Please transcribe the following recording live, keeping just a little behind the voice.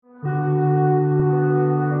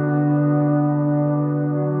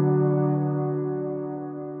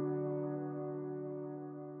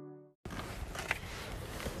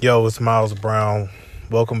Yo, it's Miles Brown.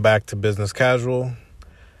 Welcome back to Business Casual.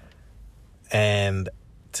 And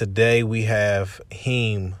today we have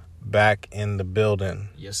Heem back in the building.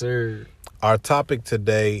 Yes, sir. Our topic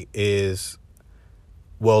today is,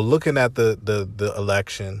 looking at the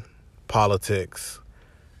election, politics.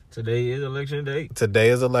 Today is election day. Today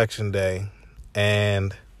is election day.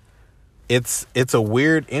 And it's a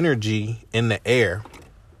weird energy in the air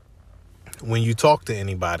when you talk to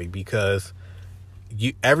anybody, because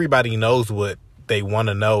everybody knows what they want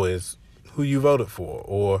to know is who you voted for,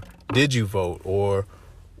 or did you vote, or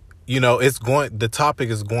the topic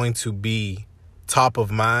is going to be top of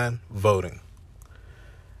mind, voting.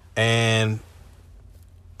 And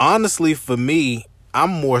honestly, for me, I'm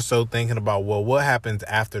more so thinking about, what happens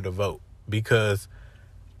after the vote? Because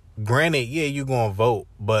granted, you're going to vote,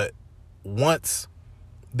 but once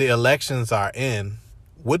the elections are in,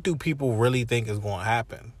 what do people really think is going to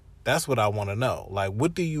happen? That's what I want to know. Like,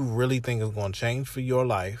 what do you really think is going to change for your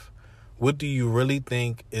life? What do you really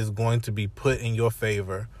think is going to be put in your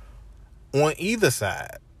favor on either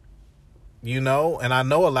side? And I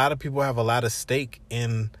know a lot of people have a lot of stake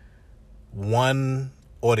in one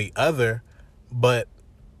or the other, but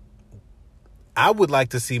I would like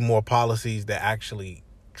to see more policies that actually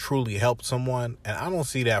truly help someone, and I don't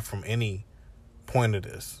see that from any point of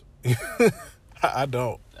this. I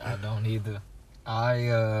don't either.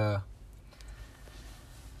 I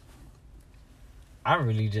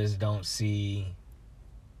really just don't see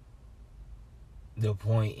the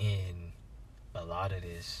point in a lot of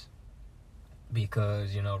this,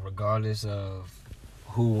 because, regardless of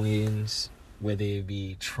who wins, whether it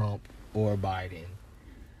be Trump or Biden,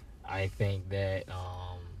 I think that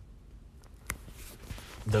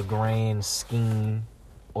the grand scheme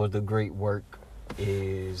or the great work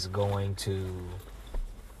is going to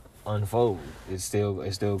unfold. It's still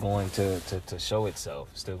going to show itself.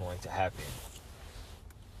 It's still going to happen.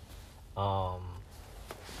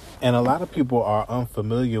 And a lot of people are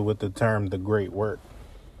unfamiliar with the term "the great work."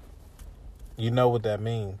 You know what that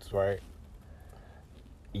means, right?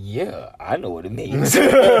 Yeah, I know what it means.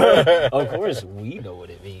 Of course, we know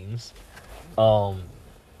what it means.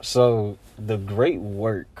 So the great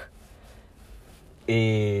work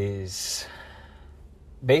is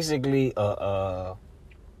basically a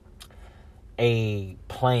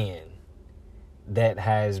plan that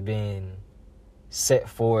has been set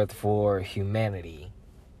forth for humanity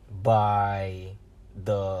by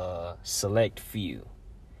the select few.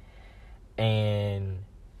 And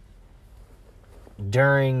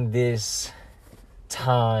during this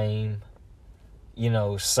time,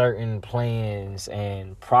 certain plans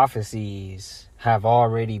and prophecies have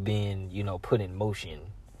already been, put in motion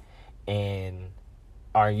and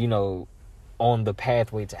are, on the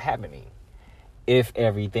pathway to happening, if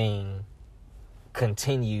everything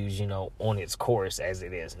continues, on its course as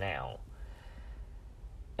it is now.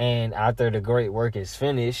 And after the great work is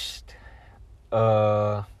finished,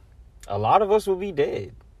 a lot of us will be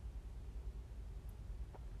dead.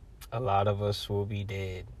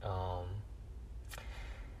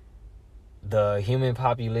 The human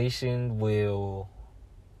population will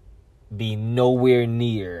be nowhere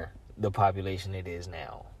near the population it is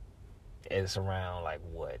now. It's around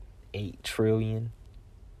 8 trillion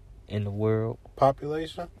in the world.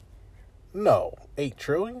 Population? No, 8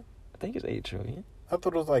 trillion? I think it's 8 trillion. I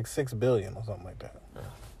thought it was 6 billion or something like that.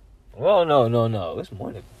 Well, no. It's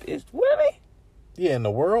more than... It's really? Yeah, in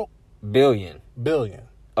the world? Billion.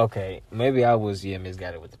 Okay, maybe I was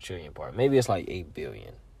misguided with the trillion part. Maybe it's 8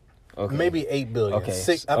 billion. Okay. Maybe 8 billion. Okay.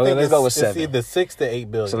 Let's go with 7. It's either 6 to 8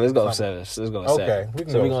 billion. So let's go with 7. Let's go with 7. Okay.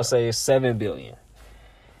 We're going to say 7 billion.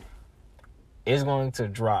 It's going to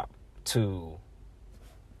drop to,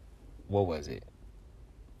 what was it?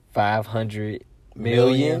 500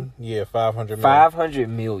 million? Yeah, 500 million. 500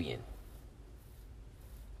 million.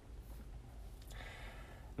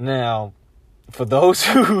 Now, for those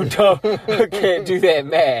who can't do that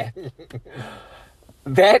math,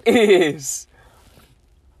 that is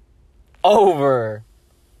over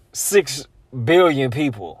 6 billion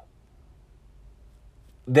people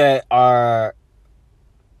that are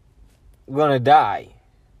gonna die.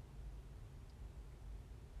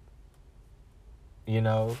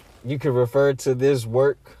 You could refer to this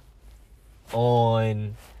work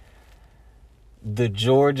on the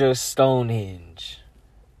Georgia Stonehenge,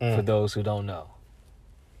 for those who don't know.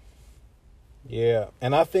 Yeah,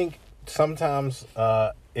 and I think sometimes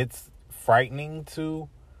it's frightening to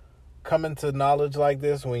come into knowledge like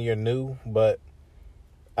this when you're new, but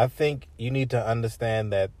I think you need to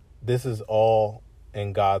understand that this is all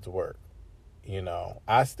in God's work.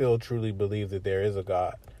 I still truly believe that there is a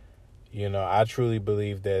God. You know, I truly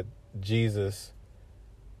believe that Jesus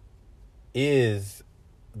is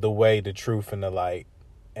the way, the truth, and the light.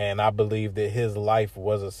 And I believe that his life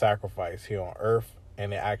was a sacrifice here on earth,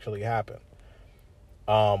 and it actually happened.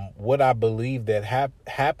 What I believe that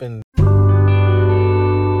happened.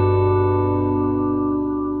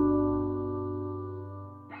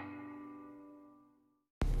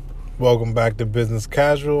 Welcome back to Business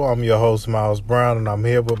Casual. I'm your host, Miles Brown, and I'm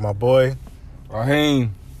here with my boy,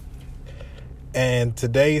 Raheem. And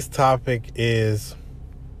today's topic is,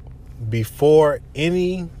 before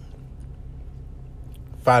any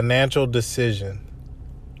financial decision,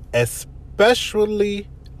 especially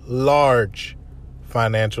large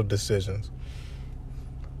financial decisions,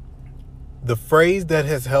 the phrase that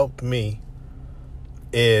has helped me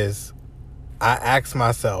is, I ask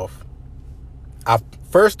myself,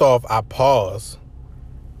 first off, I pause,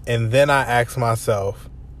 and then I ask myself,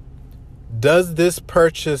 does this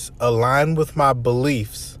purchase align with my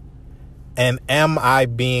beliefs, and am I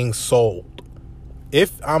being sold?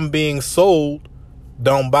 If I'm being sold,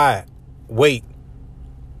 don't buy it. Wait.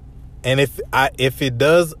 And if it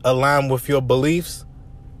does align with your beliefs,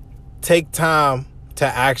 take time to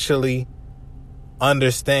actually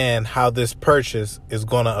understand how this purchase is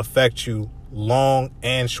going to affect you long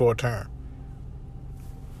and short term.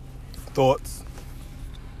 Thoughts?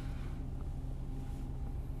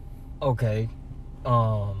 Okay.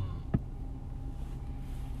 I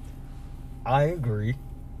agree.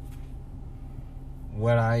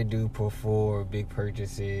 What I do before big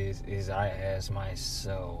purchases is I ask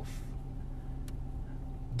myself,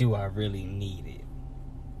 do I really need it?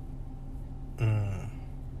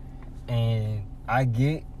 And I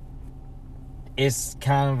get it's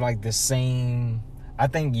kind of like the same. I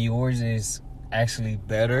think yours is actually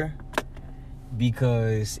better,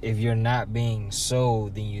 because if you're not being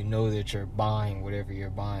sold, then you know that you're buying whatever you're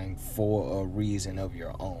buying for a reason of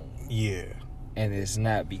your own. Yeah. And it's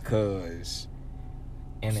not because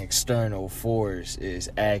an external force is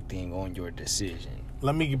acting on your decision.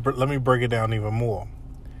 Let me break it down even more.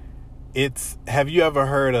 Have you ever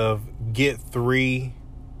heard of get 3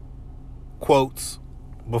 quotes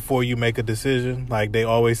before you make a decision? Like they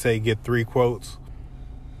always say, get 3 quotes.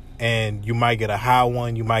 And you might get a high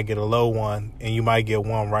one, you might get a low one, and you might get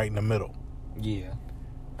one right in the middle. Yeah.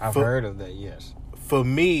 I've heard of that, yes. For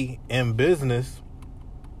me, in business,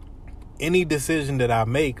 any decision that I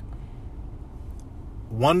make,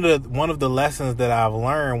 one of the lessons that I've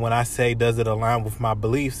learned when I say, does it align with my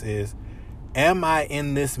beliefs, is, am I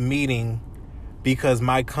in this meeting because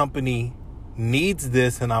my company needs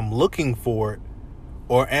this and I'm looking for it?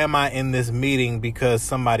 Or am I in this meeting because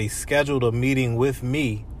somebody scheduled a meeting with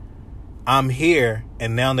me? I'm here,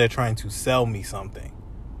 and now they're trying to sell me something.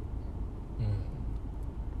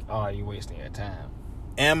 Oh, you wasting your time.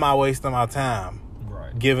 Am I wasting my time?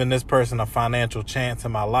 Right. Giving this person a financial chance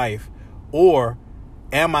in my life? Or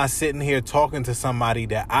am I sitting here talking to somebody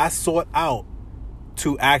that I sought out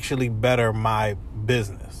to actually better my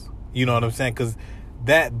business? You know what I'm saying? Because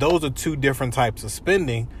those are 2 different types of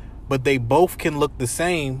spending, but they both can look the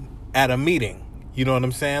same at a meeting. You know what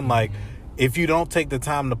I'm saying? Like, if you don't take the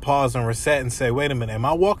time to pause and reset and say, wait a minute, am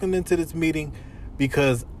I walking into this meeting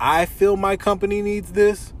because I feel my company needs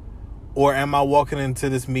this? Or am I walking into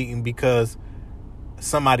this meeting because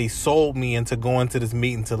somebody sold me into going to this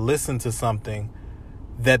meeting to listen to something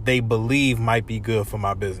that they believe might be good for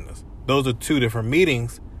my business? Those are 2 different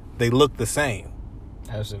meetings. They look the same.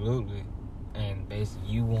 Absolutely. And basically,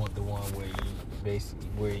 you want the one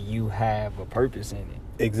where you have a purpose in it.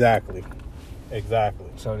 Exactly.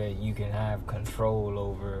 So that you can have control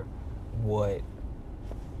over what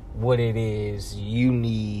it is you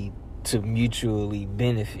need to mutually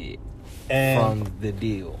benefit from the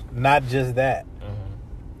deal. Not just that.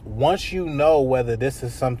 Once you know whether this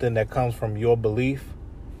is something that comes from your belief,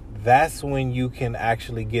 that's when you can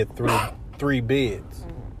actually get 3 bids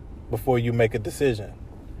before you make a decision.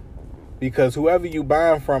 Because whoever you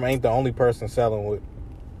buying from ain't the only person selling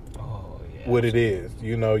what it is.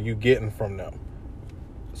 You know, you getting from them.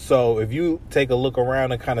 So if you take a look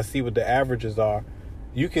around and kind of see what the averages are,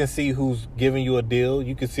 you can see who's giving you a deal.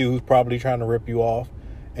 You can see who's probably trying to rip you off.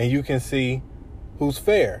 And you can see who's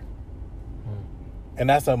fair. And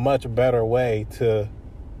that's a much better way to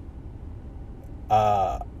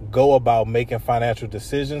go about making financial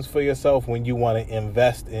decisions for yourself when you want to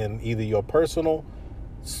invest in either your personal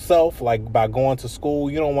self, like by going to school.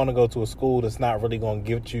 You don't want to go to a school that's not really going to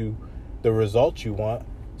give you the results you want.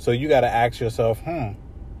 So you got to ask yourself,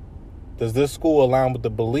 does this school align with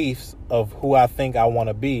the beliefs of who I think I want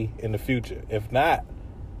to be in the future? If not,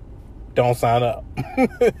 don't sign up.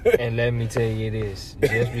 And let me tell you this,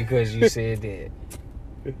 just because you said that,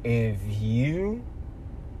 if you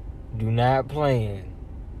do not plan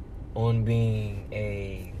on being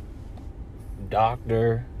a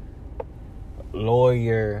doctor,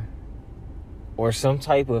 lawyer, or some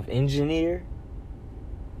type of engineer,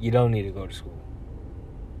 you don't need to go to school.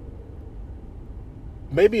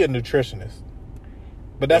 Maybe a nutritionist.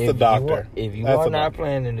 But that's a doctor. If you are not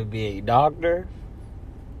planning to be a doctor,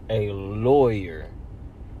 a lawyer,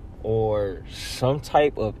 or some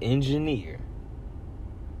type of engineer,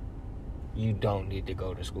 you don't need to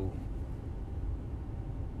go to school.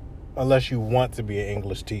 Unless you want to be an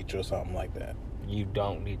English teacher or something like that. You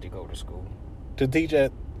don't need to go to school. To teach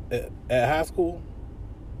at high school?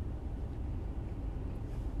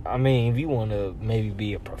 I mean, if you want to maybe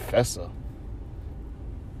be a professor,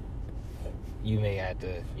 you may have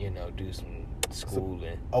to, do some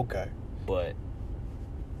schooling. Okay. But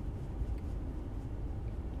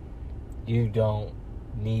you don't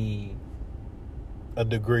need a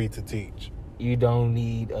degree to teach. You don't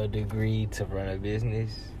need a degree to run a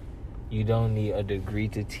business. You don't need a degree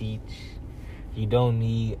to teach. You don't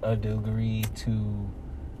need a degree to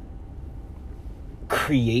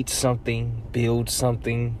create something, build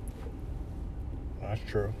something. That's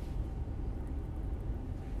true.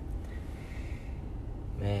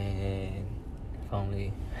 Man, if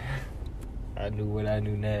only I knew what I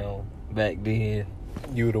knew now back then.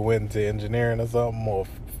 You would have went to engineering or something, or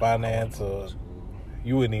finance, or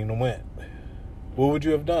you wouldn't even went. What would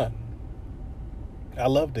you have done? I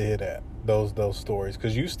love to hear that, those stories,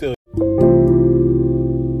 because you still.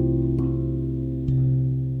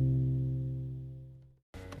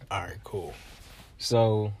 All right, cool.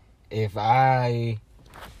 So I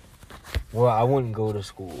wouldn't go to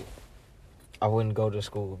school. I wouldn't go to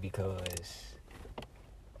school because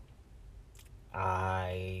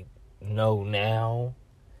I know now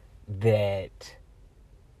that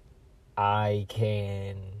I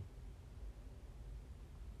can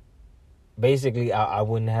basically I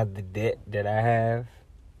wouldn't have the debt that I have.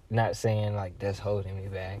 Not saying like that's holding me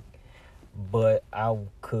back, but I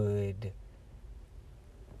could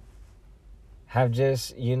have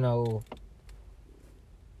just,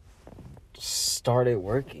 started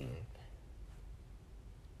working.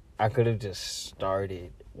 I could have just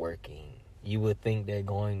started working. You would think that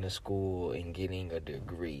going to school and getting a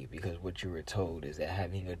degree, because what you were told is that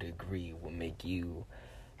having a degree will make you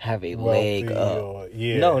have a wealthy, leg up.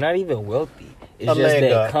 Yeah. No, not even wealthy. It's a just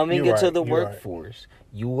that up. coming You're into right. the You're workforce,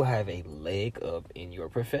 you will have a leg up in your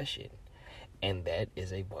profession. And that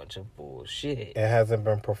is a bunch of bullshit. It hasn't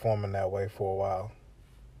been performing that way for a while.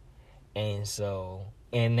 And so,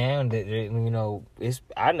 and now that,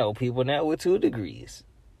 I know people now with 2 degrees.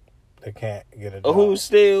 They can't get a job. Who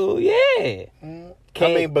still, because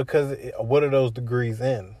what are those degrees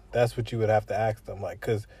in? That's what you would have to ask them. Like,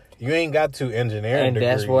 because you ain't got 2 engineering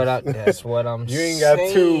degrees. That's what I'm you ain't saying.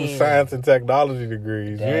 got 2 science and technology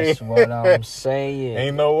degrees. That's what I'm saying.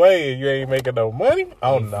 Ain't no way you ain't making no money.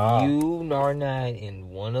 Oh, no. Nah. You are not in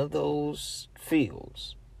one of those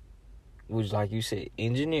fields, which, like you said,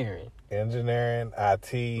 engineering,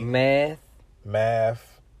 IT,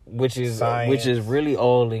 math, which is really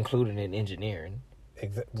all included in engineering.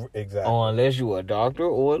 Exactly. Unless you're a doctor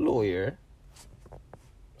or a lawyer,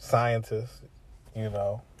 scientist,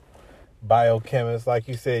 biochemist. Like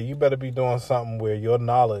you said, you better be doing something where your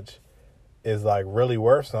knowledge is like really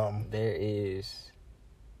worth something. There is,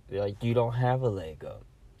 like, you don't have a leg up.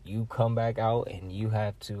 You come back out and you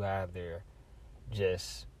have to either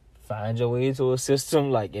just find your way into a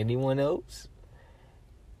system like anyone else,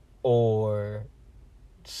 or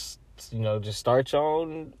just start your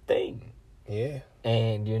own thing. Yeah.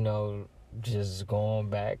 And just going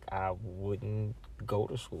back, I wouldn't go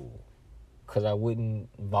to school because I wouldn't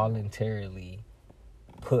voluntarily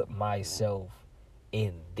put myself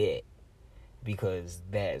in debt, because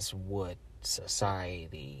that's what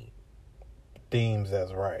society deems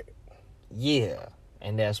as right. Yeah.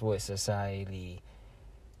 And that's what society,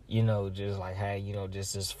 just like had,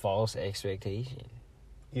 just this false expectation.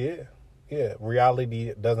 Yeah. Yeah.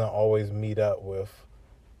 Reality doesn't always meet up with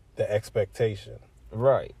the expectation.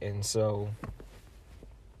 Right. And so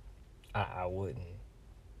I wouldn't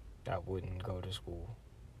go to school.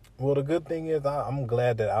 Well, the good thing is I'm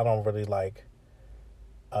glad that I don't really like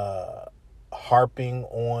harping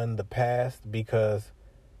on the past, because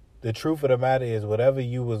the truth of the matter is whatever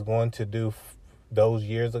you was going to do those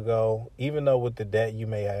years ago, even though with the debt you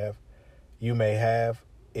may have,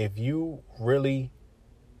 if you really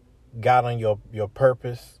got on your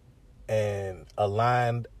purpose and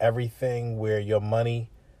aligned everything where your money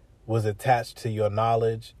was attached to your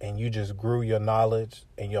knowledge, and you just grew your knowledge,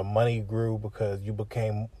 and your money grew because you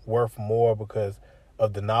became worth more because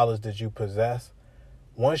of the knowledge that you possess.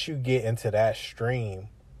 Once you get into that stream,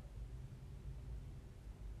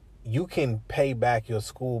 you can pay back your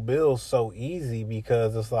school bills so easy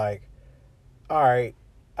because it's like, all right,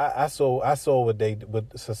 I saw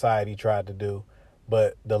what society tried to do,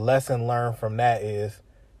 but the lesson learned from that is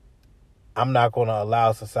I'm not going to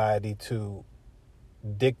allow society to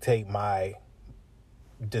dictate my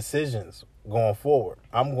decisions going forward.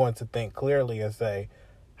 I'm going to think clearly and say,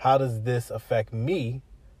 how does this affect me?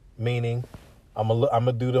 Meaning, I'm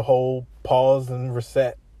gonna do the whole pause and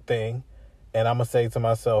reset thing, and I'm gonna say to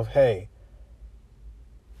myself, hey,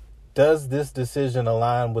 does this decision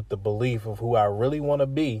align with the belief of who I really want to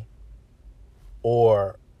be,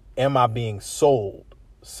 or am I being sold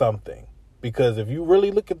something? Because if you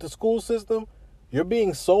really look at the school system, you're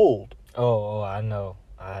being sold. Oh, I know.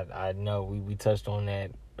 I know. We touched on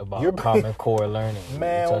that about Common Core learning.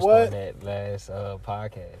 Man, we touched what? on that last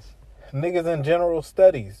podcast. Niggas in general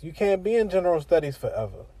studies. You can't be in general studies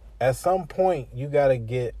forever. At some point, you got to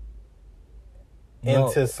get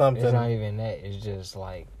into something. It's not even that. It's just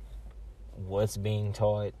like what's being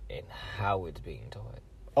taught and how it's being taught.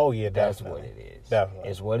 Oh, yeah, That's definitely. what it is. Definitely.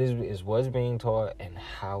 It's what's being taught and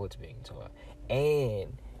how it's being taught.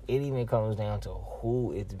 And it even comes down to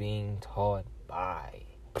who it's being taught by.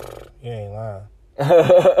 You ain't lying.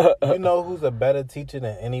 You know who's a better teacher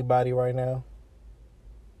than anybody right now?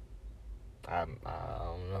 I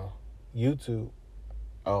don't know. YouTube.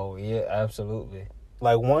 Oh yeah, absolutely.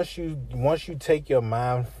 Like once you take your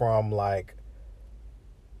mind from like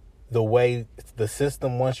the way the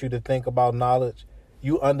system wants you to think about knowledge,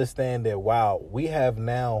 you understand that wow, we have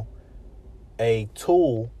now a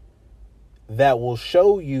tool that will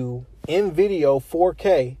show you in video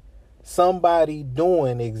 4K somebody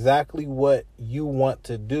doing exactly what you want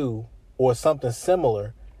to do or something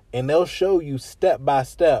similar, and they'll show you step by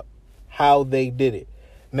step how they did it.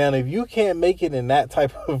 Now, if you can't make it in that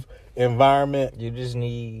type of environment, you just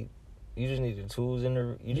need the tools in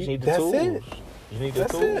the. You just need the that's tools. it. You need the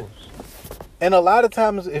That's tools. it. And a lot of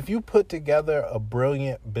times, if you put together a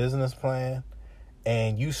brilliant business plan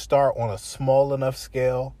and you start on a small enough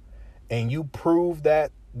scale and you prove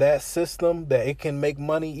that system that it can make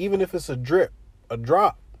money, even if it's a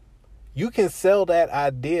drop, you can sell that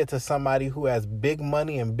idea to somebody who has big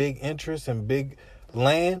money and big interest and big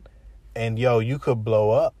land, and you could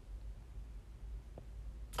blow up.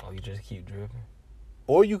 Oh, you just keep dripping.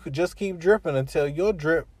 Or you could just keep dripping until your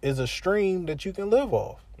drip is a stream that you can live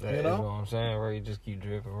off. That's you know what I'm saying, right? You just keep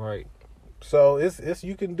dripping, right? So it's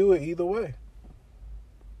you can do it either way.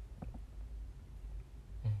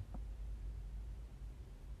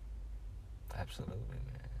 Absolutely,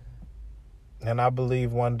 man. And I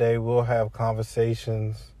believe one day we'll have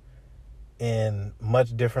conversations in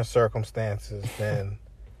much different circumstances than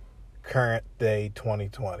current day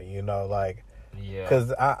 2020. Like, Yeah.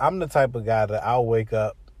 because I'm the type of guy that I'll wake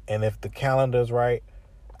up and if the calendar's right,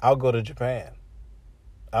 I'll go to Japan.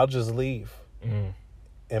 I'll just leave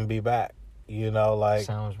and be back. Like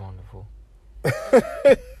Sounds wonderful.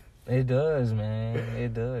 It does, man.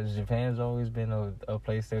 It does. Japan's always been a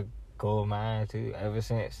place to go mine too. Ever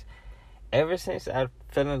since I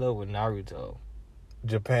fell in love with Naruto.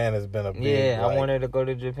 Japan has been a big, I wanted to go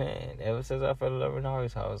to Japan. Ever since I fell in love with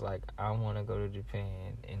Naruto, I was like, I want to go to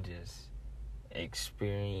Japan and just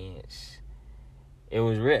experience. It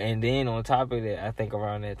was real. And then on top of that, I think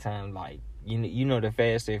around that time, like, you know the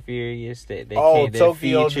Fast and Furious that they came, that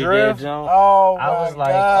Tokyo featured Drift. that jump. Oh I was my like,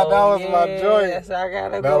 God, oh, that was yes, my joint. I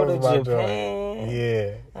gotta That go was to my Japan. joint.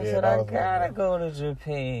 Yeah, I said that I was my gotta joint. go to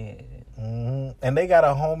Japan. Mm-hmm. And they got a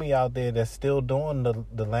homie out there that's still doing the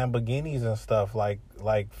Lamborghinis and stuff like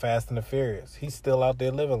Fast and the Furious. He's still out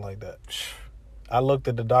there living like that. I looked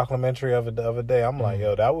at the documentary of it the other day. I'm like,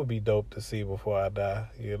 yo, that would be dope to see before I die.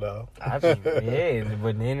 I just but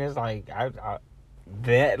then it's like I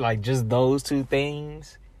that like just those two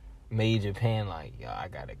things made Japan like, yo, I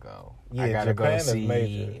gotta go. Yeah, I gotta Japan go is see.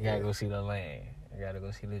 major. I gotta go see the land. I gotta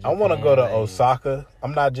go see the. I want to go to land. Osaka.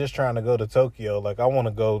 I'm not just trying to go to Tokyo. Like, I want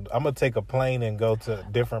to go. I'm gonna take a plane and go to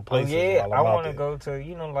different places. Yeah, while I I'm out want to there. go to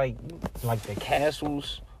like the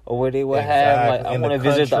castles or where they would Exactly. have. Like, In I want to the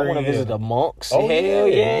visit. I country want to visit and- the monks. Oh, Hell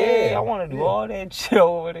yeah. yeah! I want to do all that shit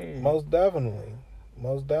over there. Most definitely.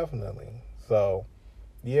 So,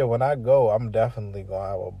 yeah, when I go, I'm definitely gonna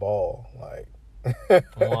have a ball. Like, I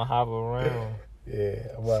want to hop around, yeah,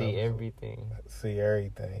 I'm gonna see have- everything. see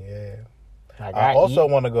everything. Yeah. Like, I also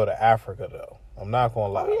eat. want to go to Africa though. I'm not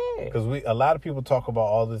gonna lie, Oh, yeah. because a lot of people talk about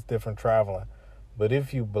all this different traveling, But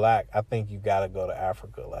if you black, I think you gotta go to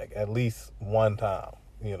Africa, like at least one time,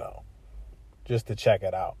 you know, just to check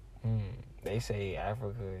it out. They say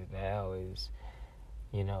Africa now is,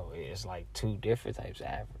 you know, it's like two different types of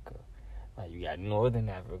Africa. Like you got Northern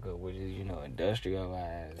Africa, which is, you know,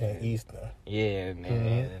 industrialized, And Eastern. Yeah, and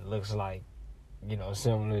it looks like, you know,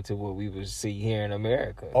 similar to what we would see here in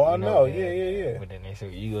America. Oh, I know. And, Yeah. But then they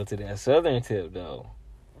say you go to that southern tip though,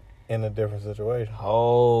 In a different situation.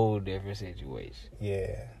 whole different situation.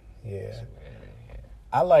 Yeah. Yeah.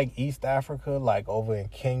 I like East Africa, like over in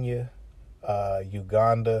Kenya,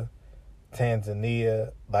 Uganda,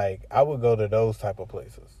 Tanzania. Like I would go to those type of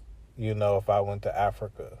places, you know, if I went to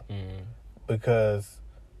Africa, because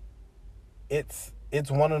it's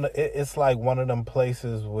one of it's like one of them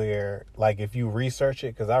places where, like, if you research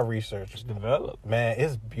it, because I researched, It's developed. man,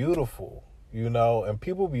 it's beautiful, you know, and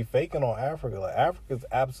people be faking on Africa. Like Africa's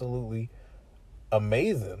absolutely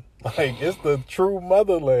amazing. Like it's the true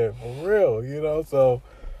motherland for real, you know. So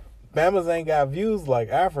Bama's ain't got views like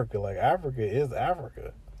Africa. Like Africa is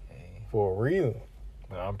Africa for a reason.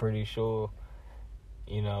 But I'm pretty sure,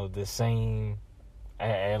 you know, the same,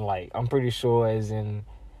 and like I'm pretty sure as in,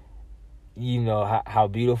 you know, how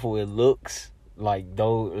beautiful it looks. Like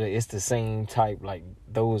those, it's the same type. Like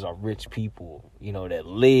those are rich people, you know, that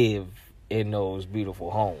live in those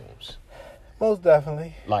beautiful homes. Most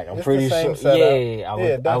definitely. Like I'm It's pretty the same sure.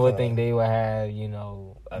 setup. I would think they would have, you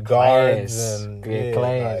know, a Guards class, and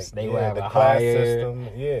class. like, They would have the a class higher system.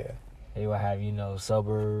 Yeah. They would have, you know,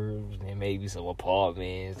 suburbs and maybe some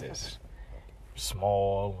apartments that's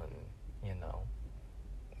small and, you know.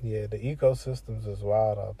 Yeah, the ecosystems is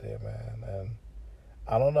wild out there, man. And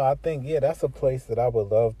I don't know. I think, that's a place that I would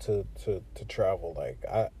love to travel. Like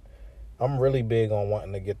I'm really big on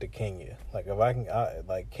wanting to get to Kenya. Like if I can,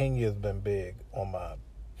 like Kenya has been big on my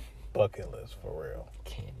bucket list for real.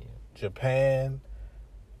 Kenya. Japan.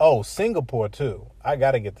 Oh, Singapore too. I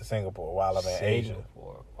gotta get to Singapore while I'm in Asia.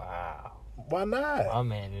 Singapore. Wow. Why not? My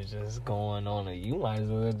man is just going on you might as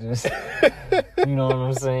well just, you know what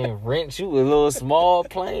I'm saying, rent you a little small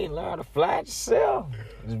plane, learn to fly it yourself.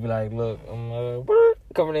 Just be like, look, I'm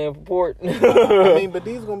coming in for port. I mean, but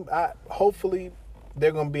these hopefully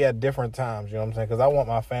they're gonna be at different times. You know what I'm saying? Because I want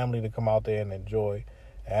my family to come out there and enjoy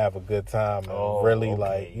and have a good time and really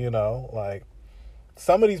like, you know, like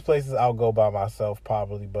some of these places I'll go by myself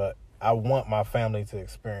probably, but I want my family to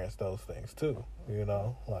experience those things too. You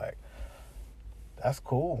know, like that's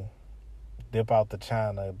cool. Dip out to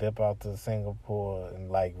China, dip out to Singapore, and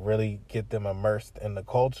like really get them immersed in the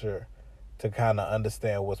culture to kind of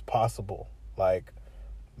understand what's possible. Like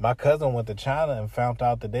my cousin went to China and found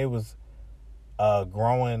out that they was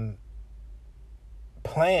growing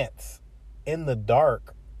plants in the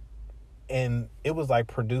dark, and it was like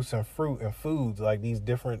producing fruit and foods, like these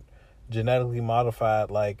different genetically modified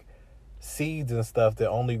like seeds and stuff that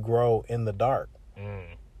only grow in the dark.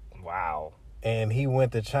 Wow. And he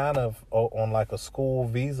went to China on like a school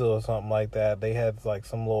visa or something like that. They had like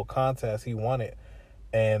some little contest he won it,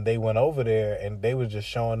 and they went over there and they was just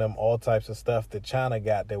showing them all types of stuff that China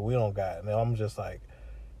got that we don't got. And I'm just like,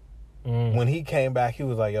 when he came back, he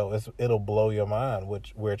was like, yo, it'll blow your mind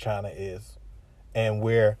where China is. And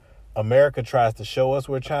where America tries to show us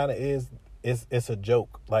where China is, it's a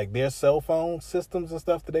joke. Like their cell phone systems and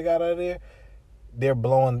stuff that they got out of there, they're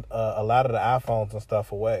blowing a lot of the iPhones and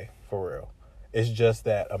stuff away, for real. It's just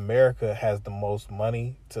that America has the most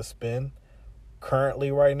money to spend currently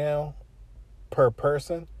right now per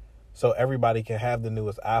person. So everybody can have the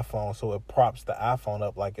newest iPhone. So it props the iPhone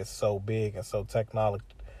up like it's so big and so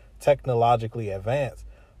technologically advanced.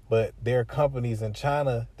 But there are companies in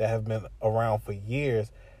China that have been around for years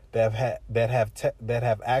that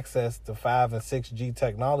have access to 5 and 6G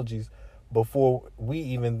technologies before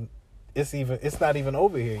it's not even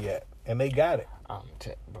over here yet, and they got it.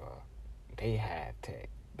 Tech, bro. They have tech.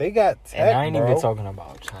 They got tech, and I ain't bro. even talking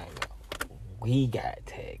about China. We got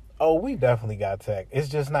tech. Oh, we definitely got tech. It's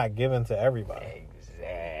just not given to everybody.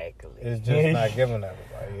 Exactly. It's just not given to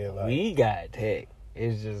everybody. Yeah, like, we got tech.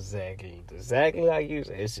 It's just exactly like you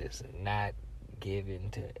said. It's just not given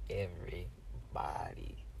to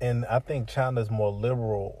everybody. And I think China's more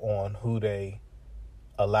liberal on who they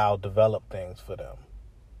allow develop things for them.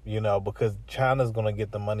 You know, because China's going to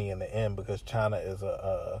get the money in the end, because China is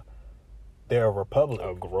they're a republic.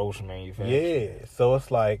 A gross manufacturer. Yeah. So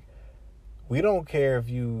it's like, we don't care if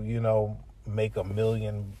you know, make 1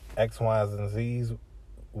 million X, Y's, and Z's.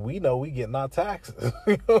 We know we getting our taxes.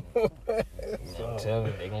 You know what I'm saying? I'm telling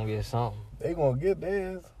you, they going to get something. They going to get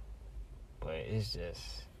theirs. But it's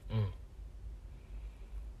just,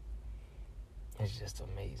 it's just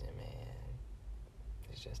amazing, man.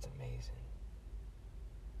 It's just amazing.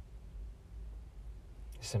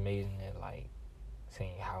 it's amazing that, like,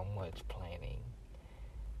 seeing how much planning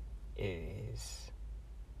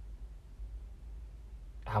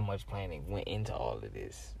went into all of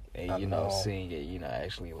this. And, you know, seeing it, you know,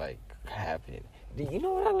 actually, like, happen. You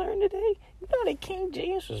know what I learned today? You know that King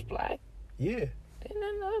James was black? Yeah.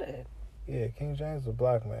 Didn't know that. Yeah, King James was a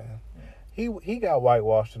black man. He got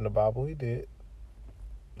whitewashed in the Bible. He did.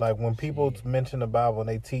 Like, when people mention the Bible and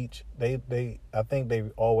they teach, I think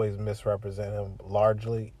they always misrepresent him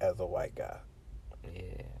largely as a white guy.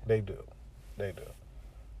 Yeah. They do.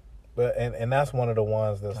 But and that's one of the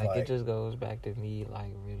ones that's like it just goes back to me,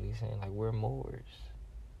 like, really saying, like, we're Moors.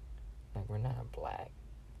 Like, we're not black.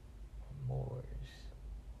 We're Moors.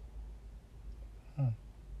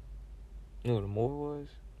 You know what a Moor was?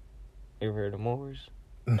 You ever heard of Moors?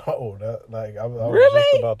 No, I was really?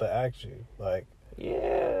 just about to ask you. Like,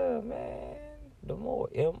 yeah, man. The Moor,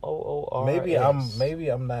 Moors. Maybe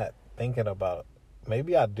I'm not thinking about it.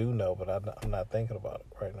 Maybe I do know, but I'm not thinking about it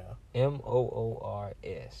right now.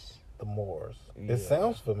 Moors. The Moors. Yeah. It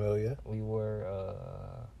sounds familiar. We were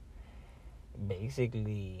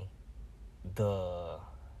basically where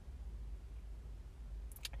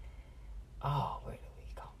did we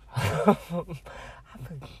come from?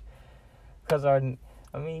 Because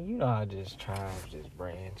you know how just tribes just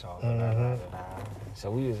branch off. So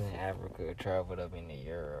we was in Africa, traveled up into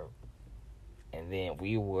Europe, and then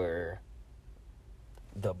we were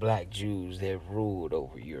the black Jews that ruled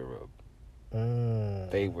over Europe.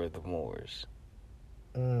 They were the Moors.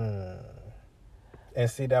 And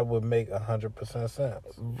see, that would make 100%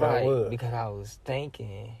 sense. Right, because I was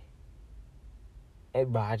thinking,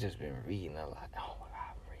 but I just been reading a lot. Oh my God,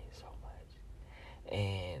 I'm reading so much.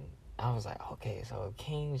 And I was like, okay, so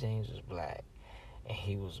King James was black and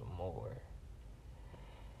he was a Moor.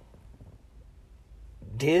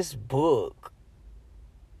 This book,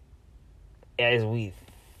 as we,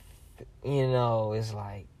 it's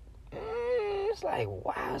like,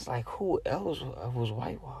 wow, it's like, who else was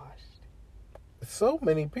whitewashed? So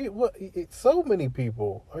many people.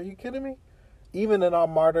 Are you kidding me? Even in our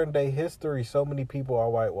modern day history, so many people are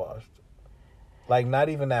whitewashed. Like, not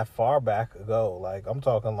even that far back ago. Like, I'm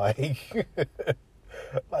talking like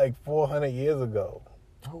 400 years ago.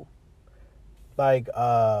 Who? Like,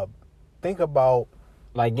 think about.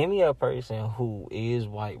 Like, give me a person who is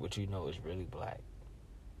white, but you know is really black.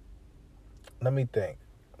 Let me think.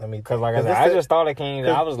 Because, like I said, I just thought of King.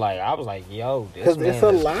 I was like, yo, this man it's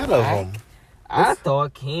a lot of them. I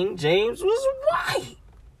thought King James was white.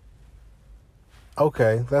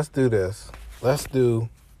 Okay, let's do this. Let's do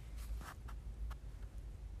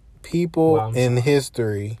people in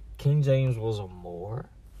history. King James was a Moor.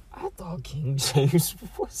 I thought King James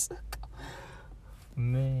was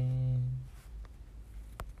man.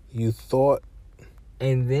 You thought,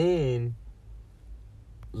 and then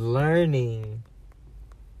learning.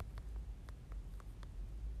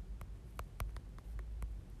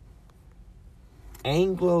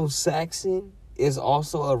 Anglo-Saxon is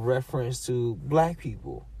also a reference to black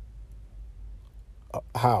people.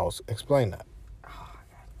 How? Explain that.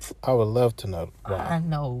 I would love to know why. I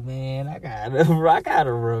know, man. I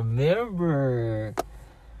gotta remember.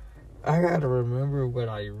 I gotta remember what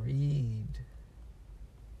I read.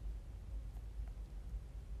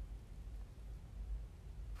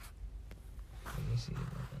 Let me see if I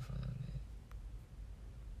can find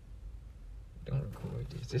it. Don't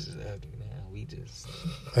record this. This is ugly now. We just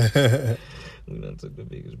we done took the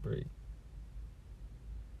biggest break.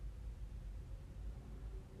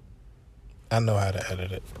 I know how to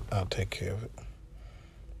edit it. I'll take care of it.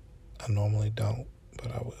 I normally don't,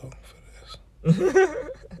 but I will for this.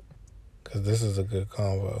 Because this is a good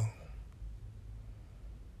convo.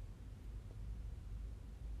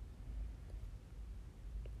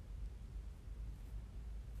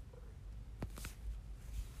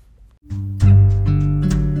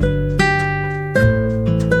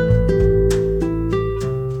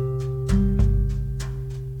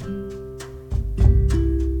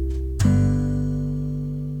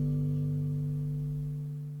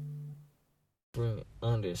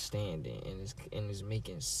 Understanding and it's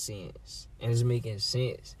making sense,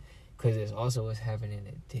 because it's also what's happening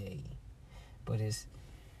today, but it's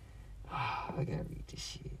I gotta read this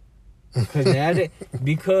shit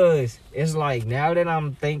because it's like now that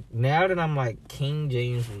I'm like King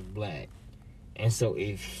James was black, and so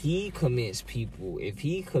if he commits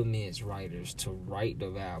writers to write the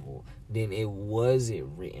Bible, then it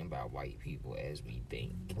wasn't written by white people as we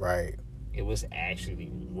think. Right. It was actually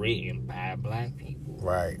written by black people.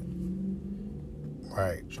 Right.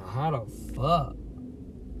 So how the fuck?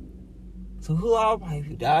 So who are white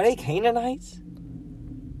people? Are they Canaanites?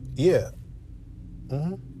 Yeah.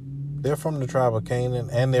 Mm-hmm. They're from the tribe of Canaan,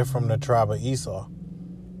 and they're from the tribe of Esau.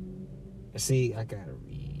 See, I gotta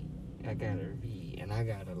read, and I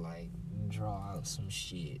gotta like draw out some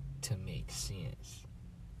shit to make sense.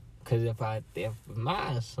 Cause if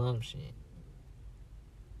my assumption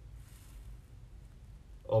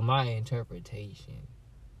or my interpretation,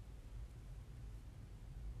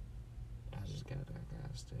 I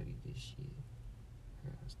gotta study this shit.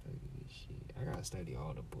 I gotta study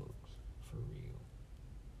all the books for real.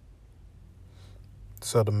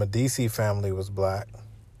 So the Medici family was black.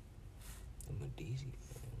 The Medici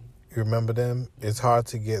family. You remember them? It's hard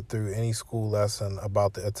to get through any school lesson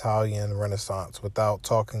about the Italian Renaissance without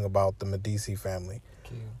talking about the Medici family.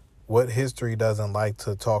 Okay. What history doesn't like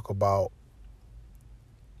to talk about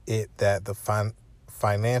it that the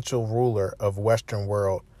financial ruler of Western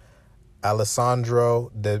world, Alessandro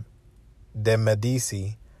de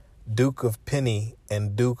Medici, Duke of Pini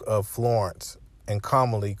and Duke of Florence, and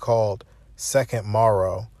commonly called Second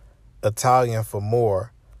Mauro, Italian for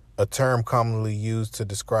Moor, a term commonly used to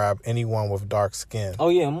describe anyone with dark skin. Oh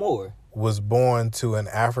yeah, Moor. Was born to an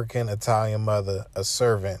African-Italian mother, a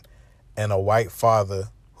servant, and a white father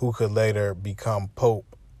who could later become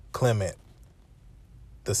Pope Clement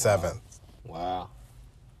the Seventh. Wow.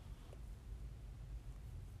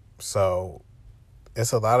 So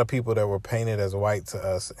it's a lot of people that were painted as white to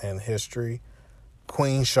us in history.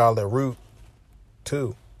 Queen Charlotte Root,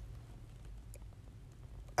 too.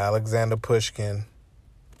 Alexander Pushkin,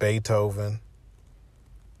 Beethoven,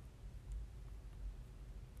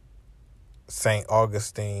 St.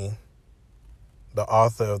 Augustine, the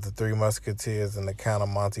author of The Three Musketeers and The Count of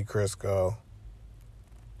Monte Cristo.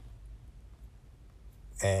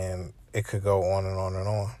 And it could go on and on and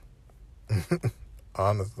on.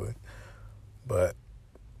 Honestly. But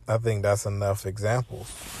I think that's enough examples.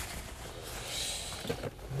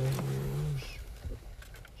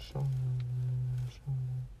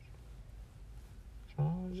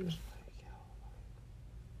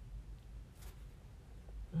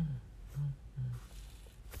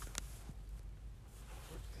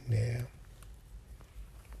 Yeah.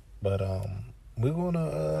 But we're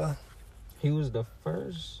gonna He was the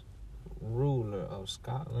first ruler of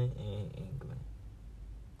Scotland and England.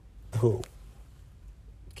 who?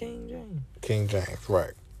 King James. King James,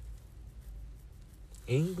 right.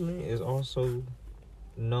 England is also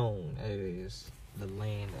known as the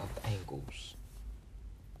land of Angles.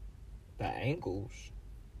 The Angles.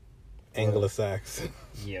 Anglo-Saxon.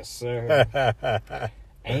 Yes, sir.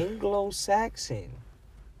 Anglo-Saxon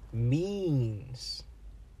means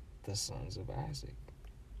the sons of Isaac.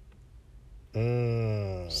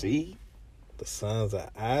 See? The sons of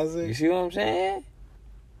Isaac. You see what I'm saying?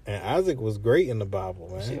 And Isaac was great in the Bible,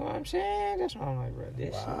 man. You see what I'm saying? That's what I'm like, bro.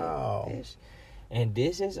 Wow.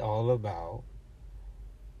 This is all about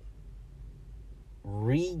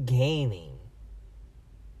regaining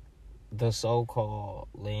the so-called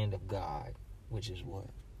land of God, which is what?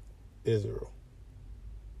 Israel.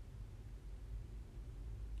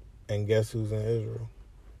 And guess who's in Israel?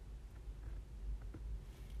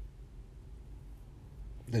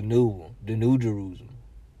 The new one. The new Jerusalem.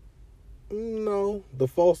 No, the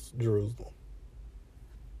false Jerusalem.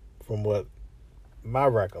 From what my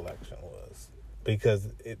recollection was. Because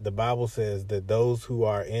the Bible says that those who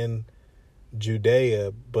are in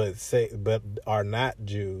Judea but are not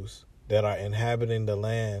Jews, that are inhabiting the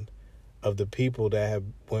land of the people that have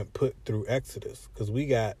went put through Exodus. Because we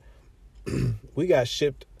got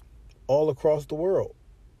shipped all across the world.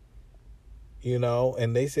 You know,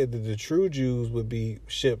 and they said that the true Jews would be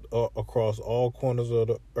shipped across all corners of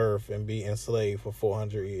the earth and be enslaved for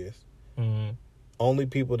 400 years. Mm-hmm. Only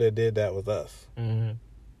people that did that was us. Mm-hmm.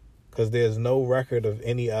 Because there's no record of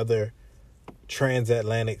any other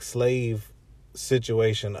transatlantic slave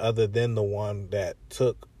situation other than the one that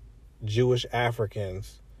took Jewish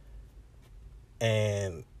Africans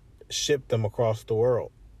and shipped them across the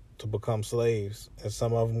world to become slaves. And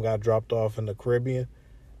some of them got dropped off in the Caribbean.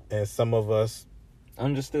 And some of us...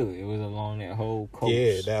 Understood. It was along that whole coast.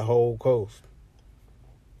 Yeah, that whole coast.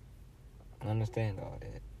 I understand all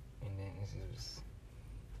that. And then it's just...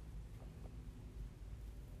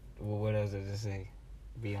 Well, what else does it say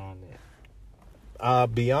beyond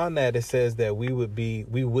that? Beyond that, it says that we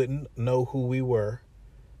wouldn't know who we were.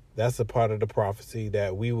 That's a part of the prophecy,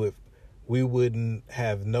 that we wouldn't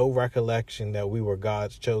have no recollection that we were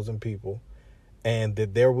God's chosen people. And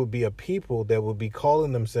that there would be a people that would be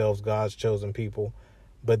calling themselves God's chosen people,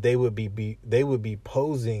 but they would be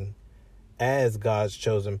posing as God's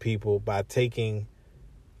chosen people by taking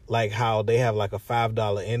like how they have like a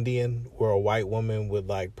 $5 Indian where a white woman would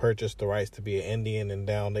like purchase the rights to be an Indian and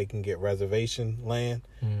down they can get reservation land.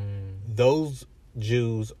 Those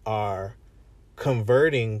Jews are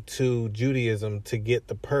converting to Judaism to get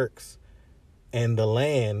the perks and the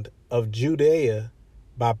land of Judea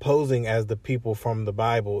by posing as the people from the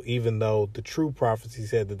Bible, even though the true prophecy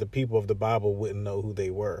said that the people of the Bible wouldn't know who they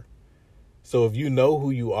were. So if you know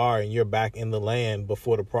who you are and you're back in the land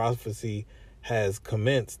before the prophecy has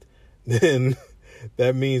commenced, then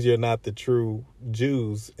that means you're not the true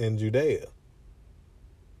Jews in Judea.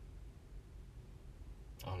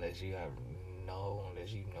 Unless you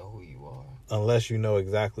know who you are. Unless you know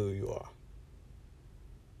exactly who you are.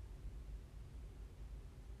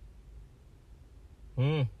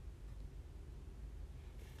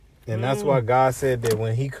 And that's why God said that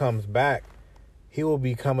when he comes back, he will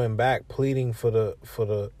be coming back pleading for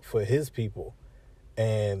his people.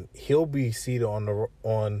 And he'll be seated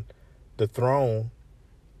on the throne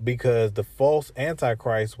because the false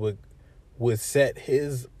Antichrist would set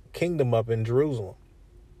his kingdom up in Jerusalem.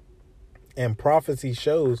 And prophecy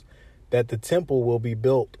shows that the temple will be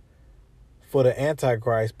built for the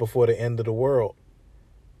Antichrist before the end of the world.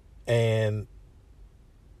 And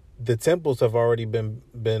the temples have already been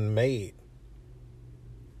made.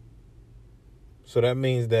 So that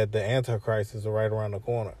means that the Antichrist is right around the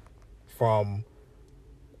corner from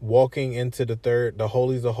walking into the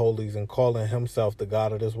holies of holies and calling himself the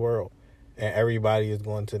God of this world. And everybody is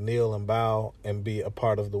going to kneel and bow and be a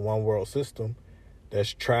part of the one world system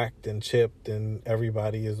that's tracked and chipped, and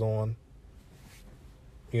everybody is on,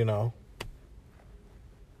 It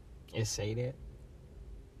say that?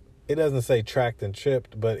 It doesn't say tracked and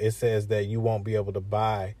chipped, but it says that you won't be able to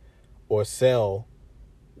buy or sell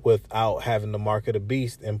without having the mark of the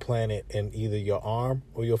beast implanted in either your arm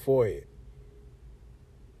or your forehead.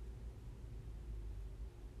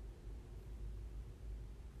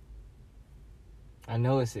 I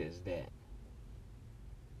know it says that.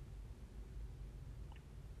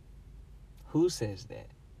 Who says that?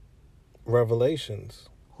 Revelations.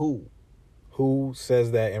 Who? Who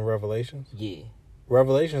says that in Revelations? Yeah.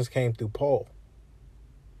 Revelations came through Paul.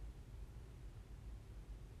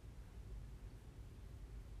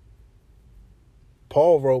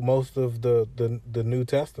 Paul wrote most of the New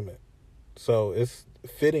Testament. So it's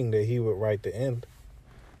fitting that he would write the end.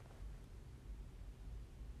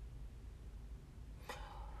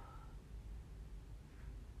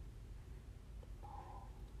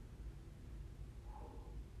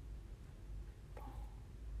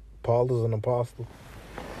 Paul is an apostle.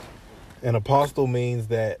 An apostle means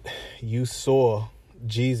that you saw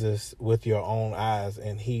Jesus with your own eyes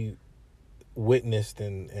and he witnessed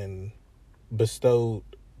and bestowed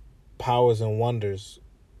powers and wonders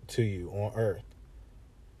to you on earth.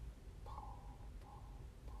 I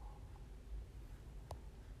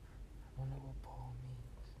don't know what Paul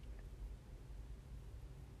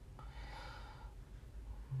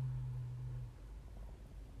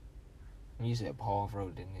means. You said Paul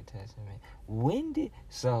wrote the New Testament.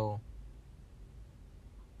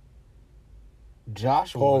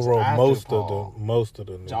 Joshua Paul wrote after most Paul. of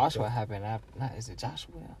the New Joshua Testament. happened after. Is it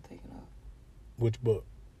Joshua I'm thinking of? Which book?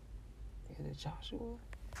 Is it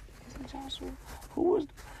Joshua? Who was?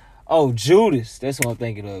 Oh, Judas. That's what I'm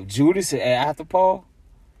thinking of. Judas after Paul.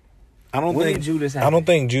 I don't When think did Judas I don't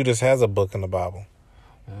think Judas has a book in the Bible.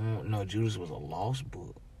 No, Judas was a lost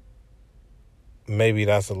book. Maybe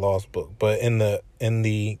that's a lost book, but in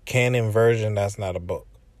the canon version, that's not a book.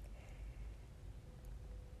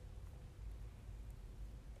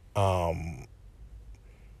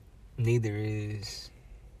 Neither is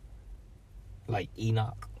like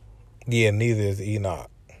Enoch, Yeah, neither is Enoch.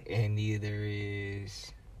 and neither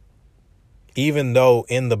is Even though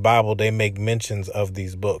in the Bible they make mentions of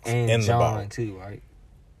these books and in John the Bible. too, right?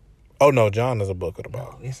 Oh no, John is a book of the No,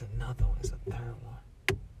 Bible. it's another one. It's a third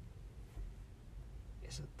one.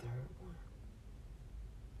 It's a third one.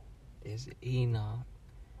 It's Enoch,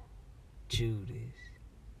 Judas.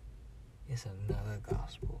 It's another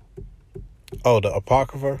gospel. Oh, the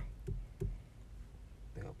Apocrypha?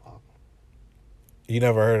 The Apocrypha. You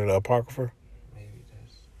never heard of the Apocrypha?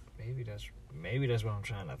 Maybe that's what I'm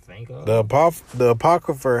trying to think of. The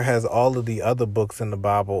Apocrypha has all of the other books in the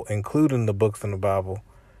Bible, including the books in the Bible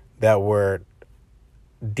that were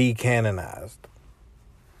decanonized.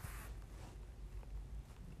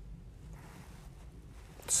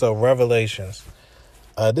 So Revelations.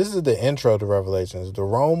 This is the intro to Revelations. The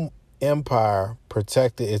Rome Empire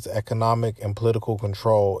protected its economic and political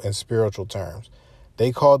control in spiritual terms.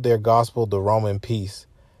 They called their gospel the Roman peace,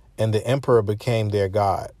 and the emperor became their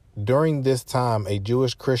god. During this time, a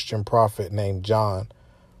Jewish Christian prophet named John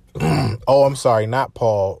Oh, I'm sorry. Not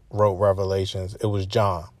Paul wrote Revelations. It was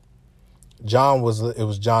John. It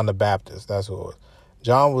was John the Baptist. That's who it was.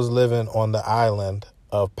 John was living on the island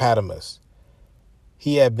of Patmos.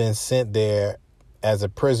 He had been sent there as a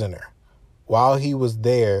prisoner. While he was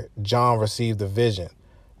there, John received a vision.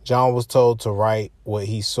 John was told to write what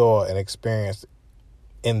he saw and experienced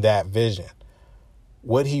in that vision.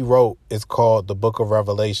 What he wrote is called the Book of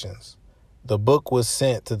Revelations. The book was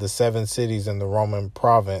sent to the 7 cities in the Roman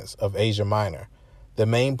province of Asia Minor. The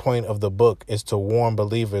main point of the book is to warn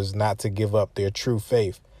believers not to give up their true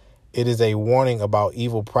faith. It is a warning about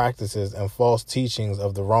evil practices and false teachings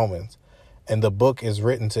of the Romans, and the book is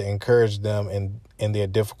written to encourage them in their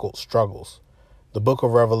difficult struggles. The Book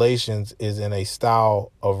of Revelations is in a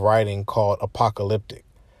style of writing called apocalyptic.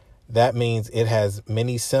 That means it has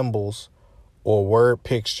many symbols or word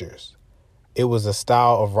pictures. It was a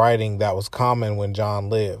style of writing that was common when John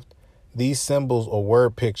lived. These symbols or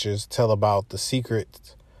word pictures tell about the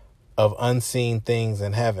secrets of unseen things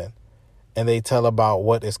in heaven, and they tell about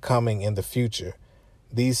what is coming in the future.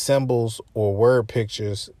 These symbols or word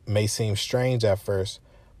pictures may seem strange at first,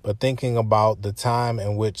 but thinking about the time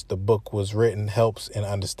in which the book was written helps in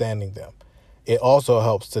understanding them. It also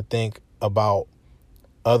helps to think about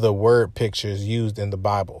other word pictures used in the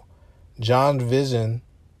Bible. John's vision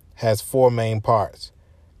has 4 main parts.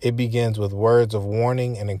 It begins with words of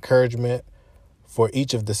warning and encouragement for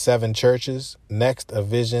each of the 7 churches. Next, a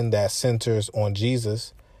vision that centers on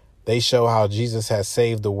Jesus. They show how Jesus has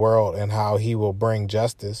saved the world and how he will bring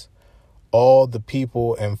justice. All the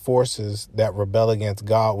people and forces that rebel against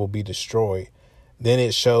God will be destroyed. Then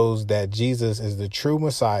it shows that Jesus is the true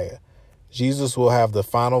Messiah. Jesus will have the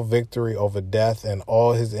final victory over death and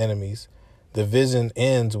all his enemies. The vision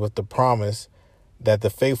ends with the promise that the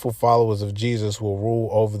faithful followers of Jesus will rule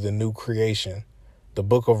over the new creation. The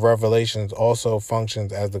book of Revelations also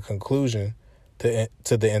functions as the conclusion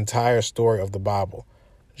to the entire story of the Bible.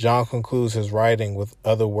 John concludes his writing with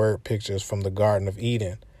other word pictures from the Garden of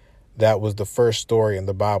Eden. That was the first story in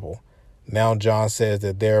the Bible. Now John says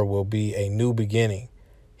that there will be a new beginning.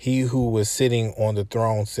 He who was sitting on the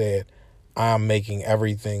throne said, I am making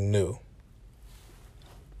everything new.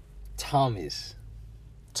 Thomas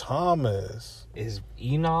is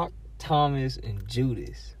Enoch, Thomas, and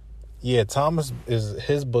Judas. Yeah,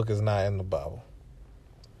 his book is not in the Bible.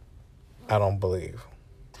 I don't believe.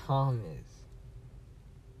 Thomas.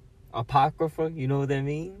 Apocrypha, you know what that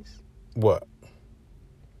means? What?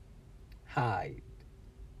 Hide.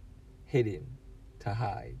 Hidden. To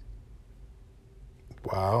hide.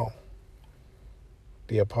 Wow.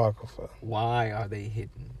 The Apocrypha. Why are they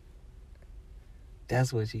hidden?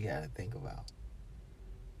 That's what you gotta think about.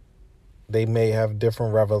 They may have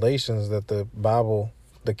different revelations that the Bible,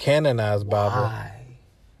 the canonized Bible.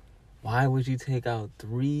 Why would you take out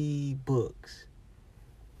 3 books?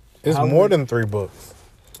 It's more than 3 books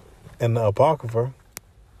in the Apocrypha.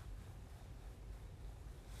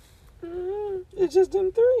 It's just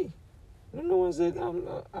them 3. I don't know ones that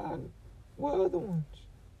what other ones?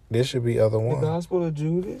 There should be other ones. The Gospel of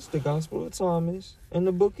Judas, the Gospel of Thomas, and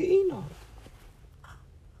the Book of Enoch.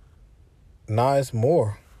 Nah, it's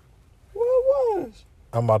more. What was?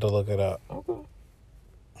 I'm about to look it up. Okay.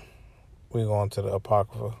 We're going to the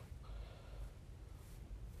Apocrypha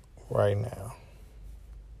right now.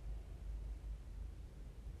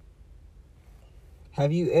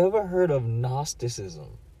 Have you ever heard of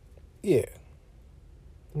Gnosticism? Yeah.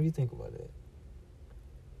 What do you think about that?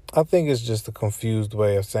 I think it's just a confused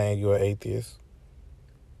way of saying you're an atheist.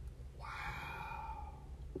 Wow.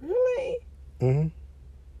 Really? Mm-hmm.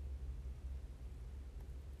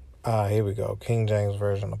 Here we go. King James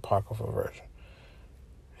Version, Apocrypha version.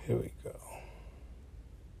 Here we go.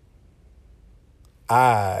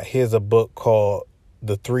 Here's a book called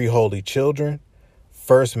The 3 Holy Children.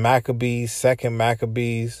 First Maccabees, Second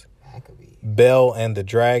Maccabees, Bel and the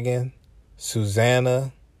Dragon,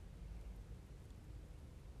 Susanna,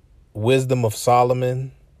 Wisdom of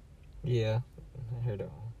Solomon. Yeah, I heard that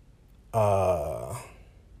one.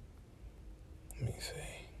 Let me see.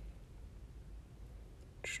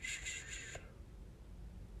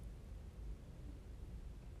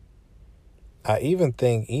 I even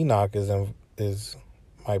think Enoch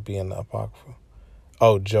might be in the Apocrypha.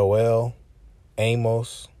 Oh, Joel,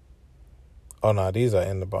 Amos. Oh no, these are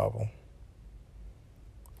in the Bible.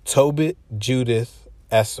 Tobit, Judith,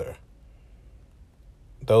 Esther.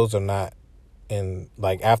 Those are not in,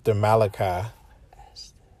 like, after Malachi.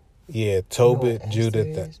 Esther. Yeah, Tobit,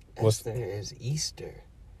 Judith. Esther is Easter.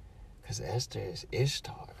 Because Esther is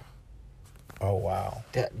Ishtar. Oh, wow.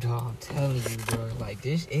 That, dog, I'm telling you, bro. Like,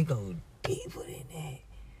 this, it go deeper than that.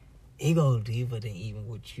 it goes deeper than even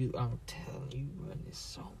what you. I'm telling you, bro. There's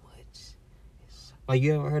so much. Like,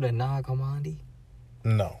 you ever heard of Nag Hammadi?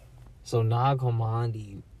 No. So Nag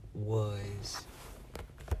Hammadi was,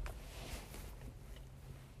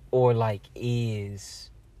 or like is,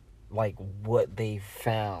 like what they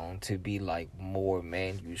found to be like more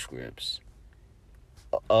manuscripts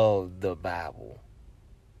of the Bible.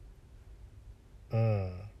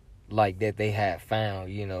 Like that they have found,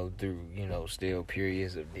 through, still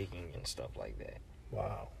periods of digging and stuff like that.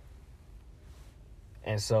 Wow.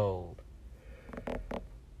 And so,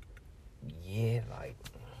 yeah, like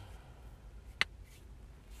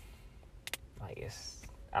it's,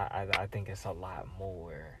 I think it's a lot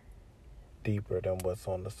more Deeper than what's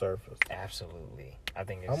on the surface. Absolutely.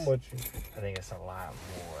 I'm with you. I think it's a lot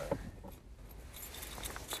more,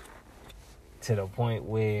 to the point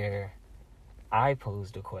where I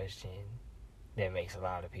posed a question that makes a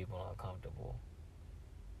lot of people uncomfortable.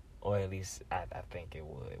 Or at least I think it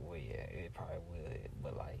would. Well, yeah, it probably would.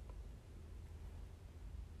 But like,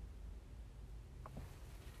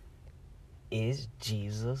 is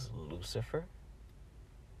Jesus Lucifer?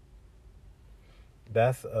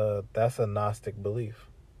 That's a Gnostic belief.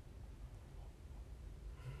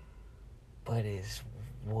 But it's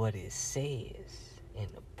what it says in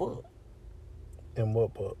the book. In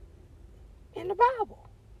what book? In the Bible.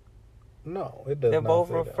 No, it doesn't. They're both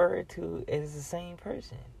say referred to as the same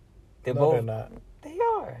person. They're not. They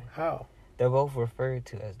are. How? They're both referred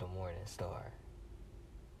to as the morning star.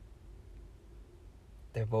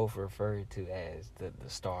 They're both referred to as the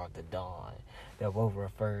star of the dawn. They're both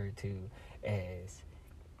referred to as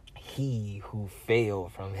he who fell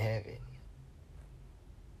from heaven.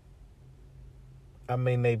 I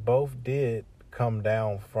mean, they both did come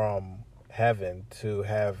down from heaven to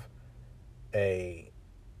have a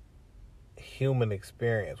human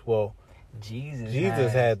experience. Well,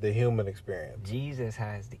 Jesus had the human experience. Jesus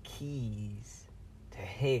has the keys to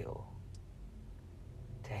hell,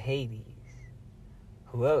 to Hades.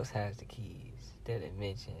 Who else has the keys that it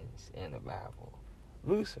mentions in the Bible?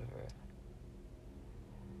 Lucifer.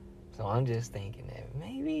 So I'm just thinking that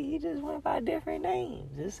maybe he just went by different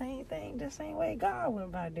names. The same thing, the same way God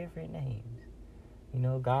went by different names.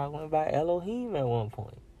 God went by Elohim at one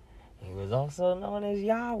point. He was also known as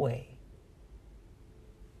Yahweh.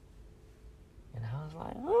 And I was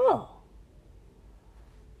like, oh.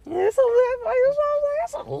 It's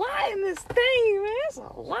a lot in this thing, man. It's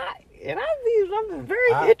a lot. And I've been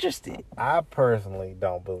very interested. I personally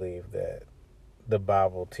don't believe that the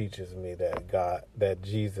Bible teaches me that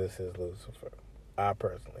Jesus is Lucifer. I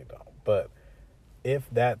personally don't. But if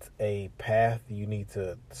that's a path you need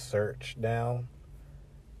to search down,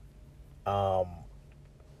 I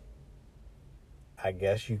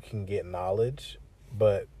guess you can get knowledge,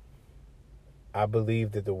 but I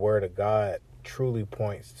believe that the Word of God truly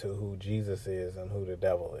points to who Jesus is and who the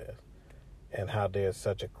devil is, and how there's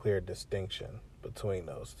such a clear distinction between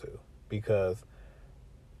those two. Because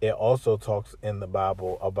it also talks in the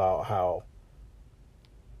Bible about how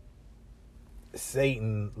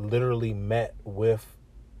Satan literally met with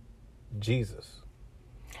Jesus.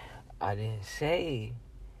 I didn't say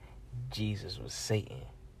Jesus was Satan.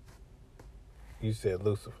 You said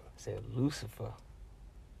Lucifer. I said Lucifer.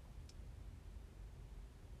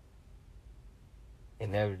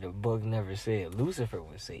 And the book never said Lucifer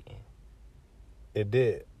was Satan. It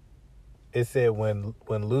did. It said when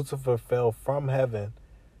Lucifer fell from heaven,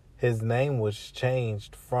 his name was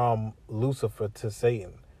changed from Lucifer to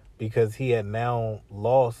Satan, because he had now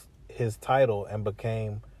lost his title and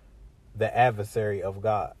became the adversary of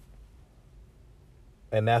God.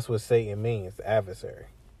 And that's what Satan means, adversary.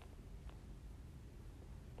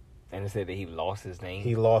 And it said that he lost his name?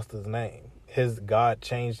 He lost his name. God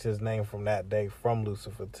changed his name from that day from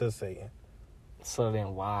Lucifer to Satan. So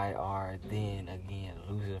then why are then again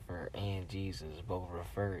Lucifer and Jesus both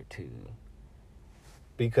referred to?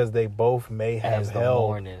 Because they both may have as the held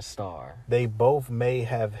morning star. They both may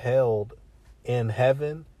have held in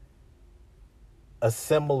heaven a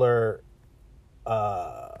similar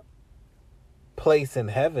place in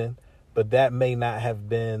heaven, but that may not have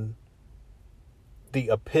been the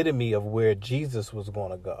epitome of where Jesus was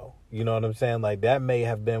going to go. You know what I'm saying? Like, that may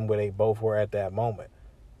have been where they both were at that moment.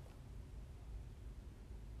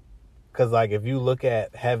 Because, like, if you look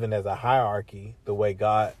at heaven as a hierarchy, the way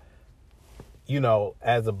God,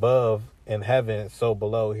 as above in heaven, so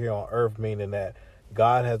below here on earth, meaning that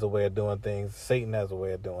God has a way of doing things, Satan has a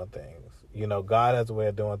way of doing things. God has a way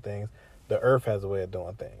of doing things, the earth has a way of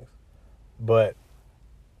doing things. But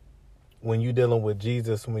when you're dealing with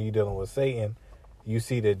Jesus, when you're dealing with Satan, you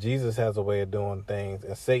see that Jesus has a way of doing things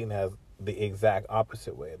and Satan has the exact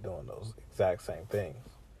opposite way of doing those exact same things.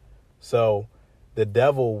 So the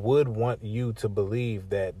devil would want you to believe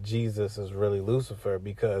that Jesus is really Lucifer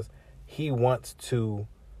because he wants to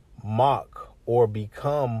mock or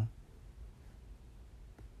become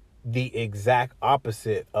the exact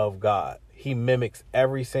opposite of God. He mimics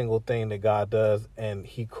every single thing that God does and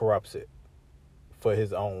he corrupts it for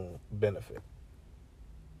his own benefit.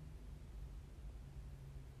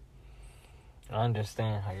 I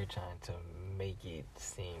understand how you're trying to make it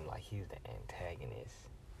seem like he's the antagonist.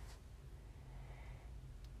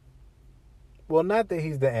 Well, not that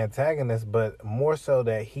he's the antagonist, but more so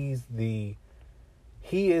that he is the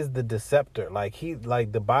deceptor. Like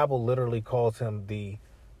the Bible literally calls him the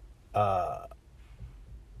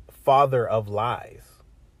father of lies.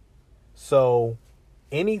 So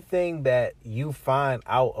anything that you find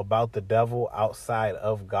out about the devil outside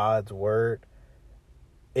of God's word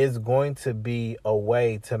is going to be a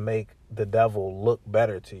way to make the devil look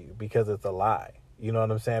better to you because it's a lie. You know what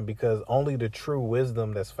I'm saying? Because only the true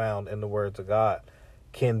wisdom that's found in the words of God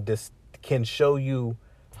can show you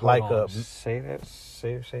Say that.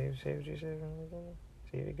 Say what you said.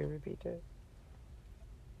 See if you can repeat that.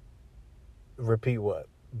 Repeat what?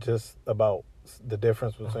 Just about the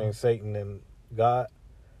difference between Satan and God?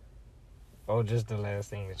 Oh, just the last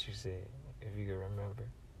thing that you said, if you can remember.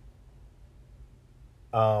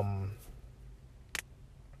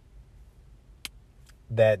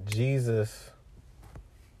 That Jesus,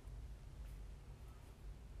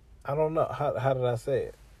 I don't know how did I say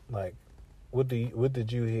it? Like, what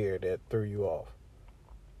did you hear that threw you off?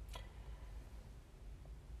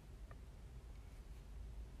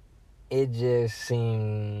 It just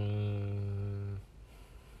seemed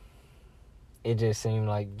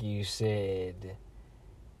like you said,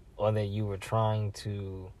 or that you were trying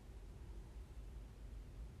to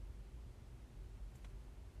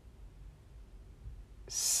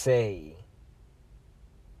say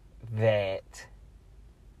that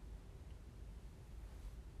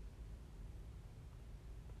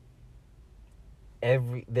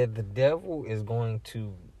that the devil is going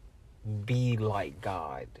to be like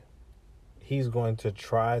God. He's going to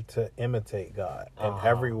try to imitate God in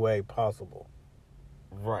every way possible.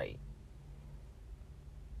 Right.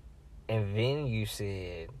 And then you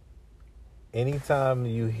said, anytime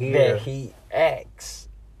you hear that he acts,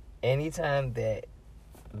 anytime that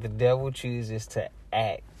the devil chooses to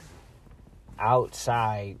act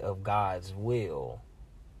outside of God's will.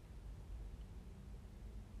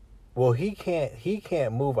 Well, he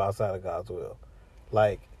can't move outside of God's will.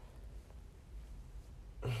 Like,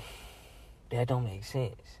 that don't make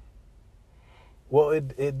sense. Well,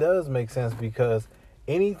 it does make sense because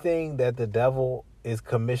anything that the devil is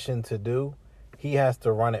commissioned to do, he has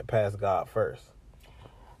to run it past God first.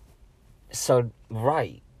 So,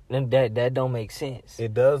 right. That don't make sense.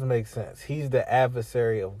 It does make sense. He's the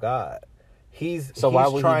adversary of God. Why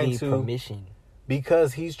would he need permission?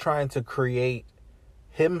 Because he's trying to create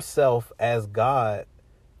himself as God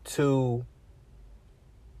to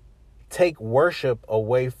take worship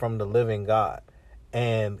away from the living God.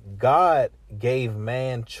 And God gave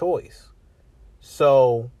man choice.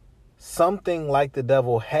 So something like the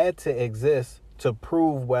devil had to exist to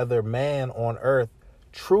prove whether man on earth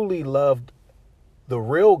truly loved the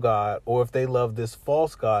real God or if they love this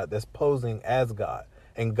false God that's posing as God.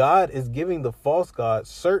 And God is giving the false God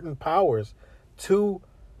certain powers to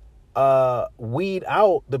weed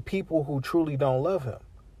out the people who truly don't love him.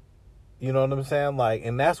 You know what I'm saying? Like,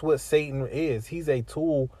 and that's what Satan is. He's a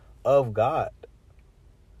tool of God.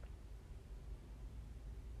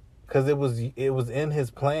 Because it was in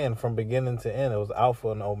his plan from beginning to end. It was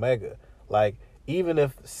Alpha and Omega. Like, even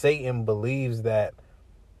if Satan believes that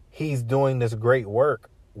he's doing this great work,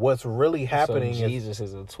 what's really happening so Jesus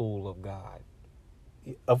is a tool of God.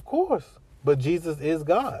 Of course. But Jesus is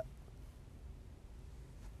God.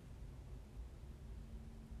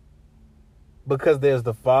 Because there's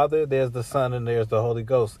the Father, there's the Son, and there's the Holy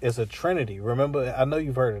Ghost. It's a Trinity. Remember, I know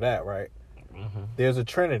you've heard of that, right? Mm-hmm. There's a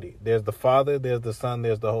Trinity. There's the Father, there's the Son,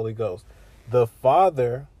 there's the Holy Ghost. The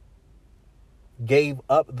Father gave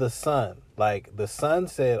up the Son. Like, the Son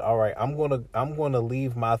said, all right, I'm gonna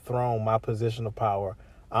leave my throne, my position of power.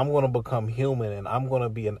 I'm gonna become human, and I'm gonna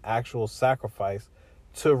be an actual sacrifice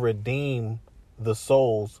to redeem the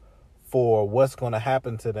souls for what's gonna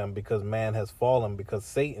happen to them because man has fallen, because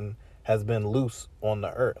Satan has been loose on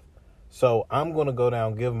the earth. So I'm going to go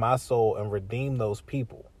down, give my soul, and redeem those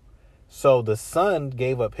people. So the Son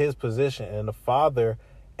gave up his position, and the Father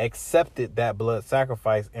accepted that blood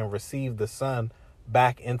sacrifice and received the Son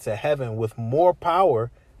back into heaven with more power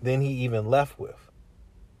than he even left with.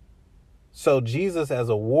 So Jesus, as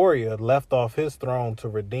a warrior, left off his throne to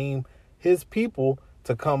redeem his people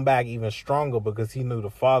to come back even stronger, because he knew the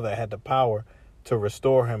Father had the power to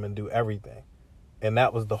restore him and do everything. And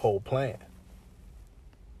that was the whole plan.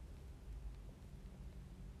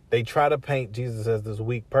 They try to paint Jesus as this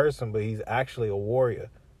weak person, but he's actually a warrior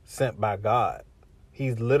sent by God.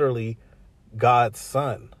 He's literally God's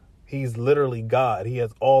son. He's literally God. He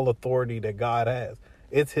has all authority that God has.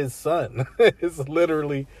 It's his son. It's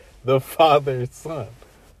literally the Father's son.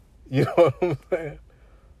 You know what I'm saying?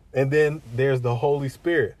 And then there's the Holy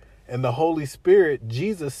Spirit. And the Holy Spirit,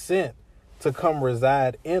 Jesus sent to come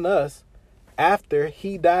reside in us after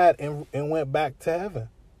he died and went back to heaven.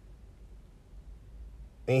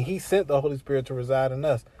 And he sent the Holy Spirit to reside in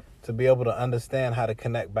us to be able to understand how to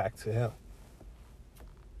connect back to him.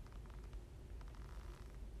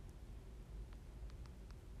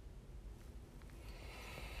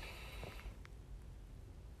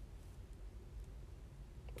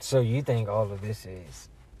 So you think all of this is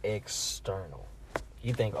external?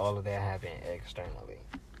 You think all of that happened externally?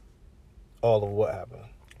 All of what happened?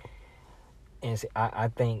 And see, I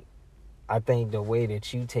think the way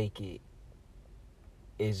that you take it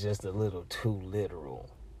is just a little too literal.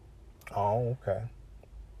 Oh, okay.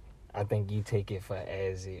 I think you take it for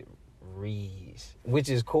as it reads, which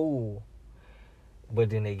is cool. But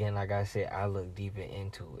then again, like I said, I look deeper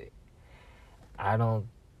into it.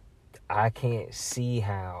 I can't see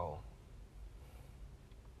how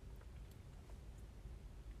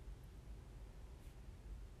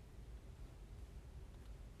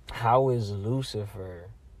is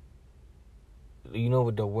Lucifer, you know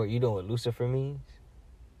what Lucifer means?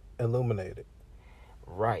 Illuminated.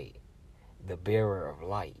 Right. The bearer of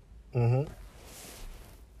light. Mm-hmm.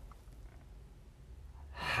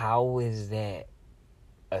 How is that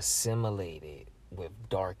assimilated with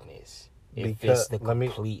darkness if Because it's the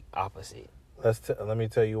complete opposite? Let me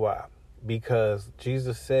tell you why. Because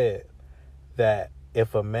Jesus said that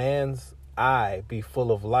if a man's eye be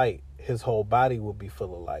full of light, his whole body will be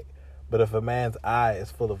full of light. But if a man's eye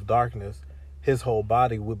is full of darkness, his whole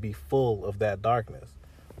body would be full of that darkness.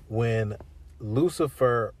 When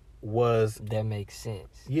Lucifer was... That makes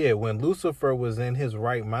sense. Yeah, when Lucifer was in his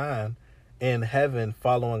right mind in heaven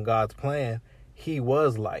following God's plan, he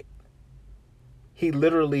was light. He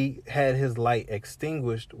literally had his light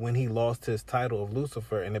extinguished when he lost his title of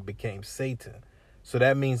Lucifer and it became Satan. So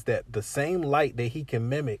that means that the same light that he can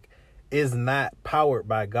mimic is not powered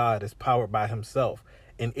by God, it's powered by himself.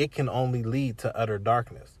 And it can only lead to utter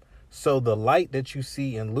darkness. So the light that you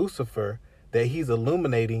see in Lucifer that he's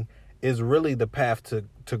illuminating is really the path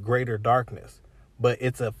to greater darkness. But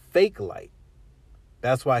it's a fake light.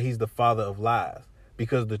 That's why he's the father of lies.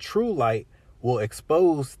 Because the true light will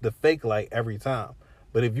expose the fake light every time.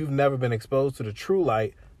 But if you've never been exposed to the true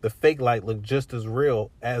light, the fake light looks just as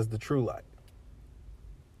real as the true light.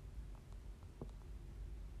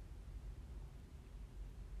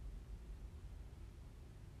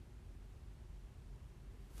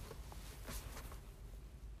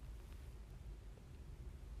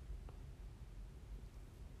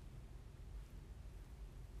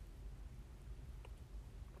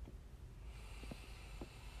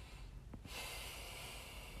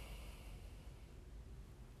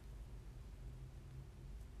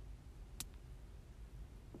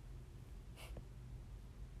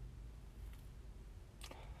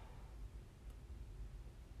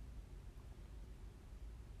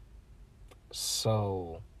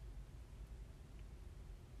 So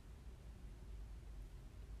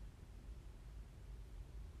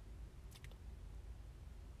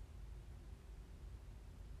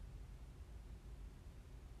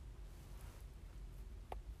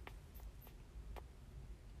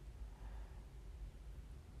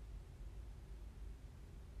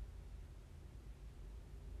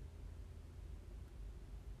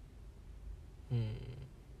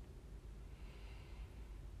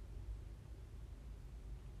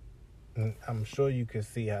I'm sure you can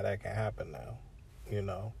see how that can happen now. You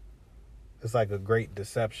know, it's like a great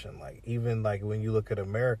deception. Like, even like when you look at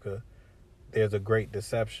America, there's a great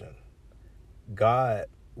deception. God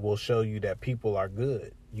will show you that people are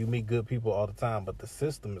good. You meet good people all the time, but the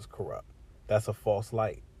system is corrupt. That's a false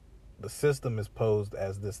light. The system is posed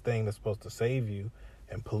as this thing that's supposed to save you,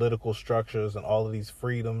 and political structures and all of these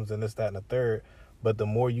freedoms and this, that, and the third. But the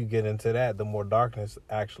more you get into that, the more darkness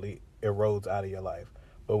actually erodes out of your life.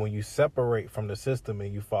 But when you separate from the system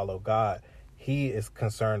and you follow God, he is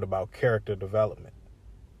concerned about character development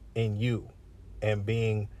in you and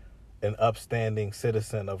being an upstanding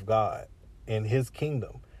citizen of God in his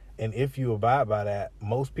kingdom. And if you abide by that,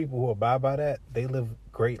 most people who abide by that, they live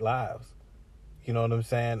great lives. You know what I'm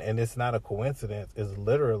saying? And it's not a coincidence. It's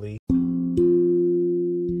literally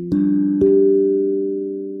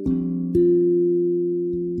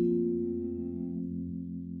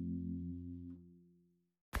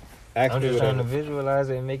I'm just trying to visualize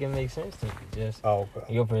it and make it make sense to me. Just okay.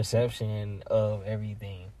 Your perception of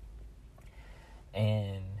everything.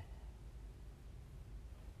 And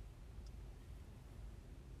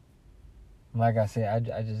like I said,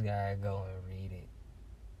 I just gotta go and read it.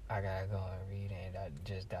 I gotta go and read it and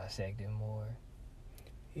just dissect it more.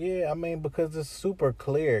 Yeah, I mean, because it's super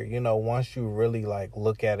clear, you know, once you really like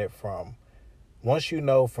look at it once you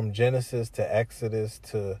know from Genesis to Exodus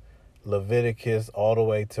to Leviticus all the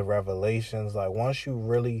way to Revelations, like once you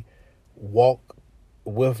really walk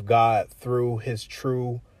with God through his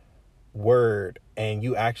true word and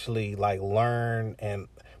you actually like learn, and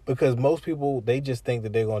because most people, they just think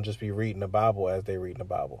that they're going to just be reading the Bible as they reading the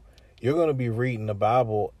Bible. You're going to be reading the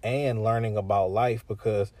Bible and learning about life,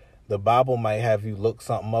 because the Bible might have you look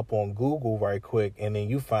something up on Google right quick and then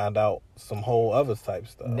you find out some whole other type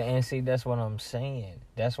stuff. And see, that's what I'm saying.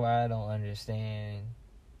 That's why I don't understand.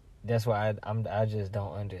 That's why I just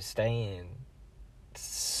don't understand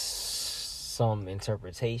some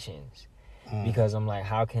interpretations. Because I'm like,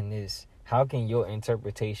 how can your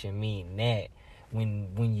interpretation mean that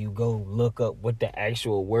when you go look up what the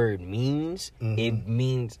actual word means? It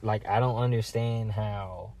means, like, I don't understand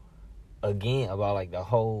how, again, about like the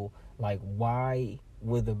whole, like, why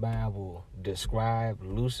would the Bible describe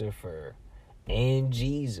Lucifer and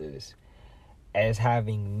Jesus as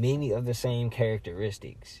having many of the same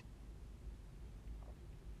characteristics?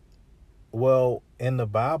 Well, in the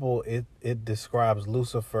Bible, it describes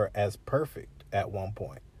Lucifer as perfect at one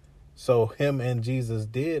point. So him and Jesus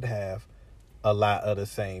did have a lot of the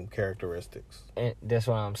same characteristics. And that's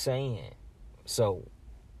what I'm saying. So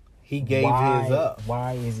he gave his up.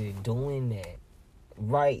 Why is it doing that?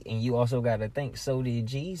 Right, and you also got to think, so did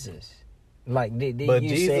Jesus. Like, but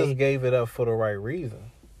Jesus gave it up for the right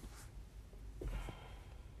reason.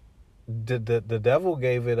 The devil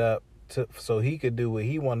gave it up so he could do what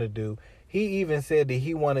he wanted to do. He even said that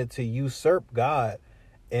he wanted to usurp God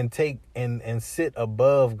and take and sit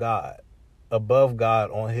above God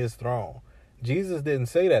on his throne. Jesus didn't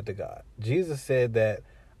say that to God. Jesus said that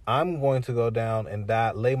I'm going to go down and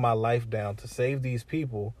die, lay my life down to save these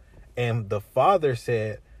people. And the Father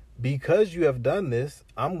said, because you have done this,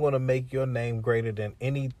 I'm going to make your name greater than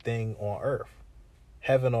anything on earth,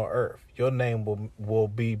 heaven or earth. Your name will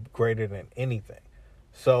be greater than anything.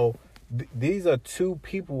 So these are two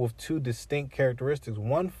people with two distinct characteristics.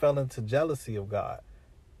 One fell into jealousy of God.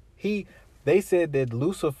 They said that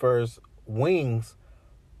Lucifer's wings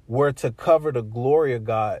were to cover the glory of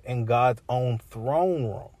God in God's own throne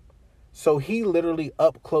room. So he literally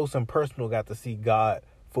up close and personal got to see God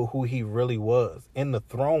for who he really was in the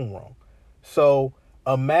throne room. So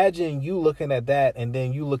imagine you looking at that, and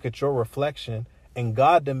then you look at your reflection and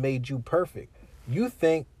God done made you perfect. You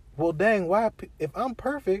think, well, dang, why, if I'm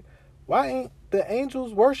perfect, why ain't the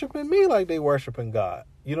angels worshiping me like they worshiping God?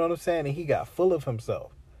 You know what I'm saying? And he got full of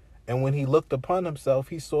himself. And when he looked upon himself,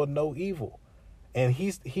 he saw no evil. And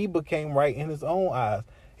he became right in his own eyes.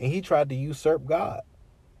 And he tried to usurp God.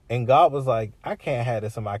 And God was like, I can't have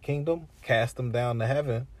this in my kingdom. Cast him down to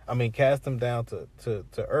heaven. Cast him down to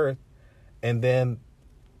earth. And then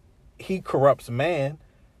he corrupts man.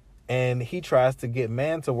 And he tries to get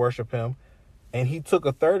man to worship him. And he took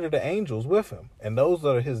a third of the angels with him. And those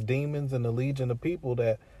are his demons and the legion of people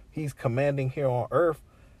that he's commanding here on earth.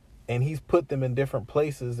 And he's put them in different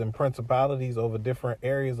places and principalities over different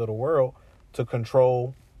areas of the world to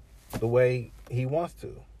control the way he wants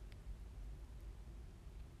to.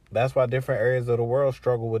 That's why different areas of the world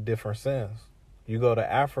struggle with different sins. You go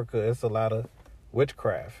to Africa, it's a lot of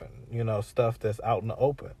witchcraft and, stuff that's out in the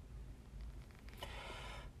open.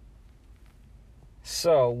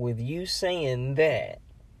 So, with you saying that,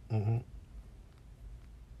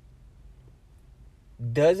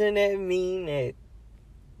 doesn't that mean that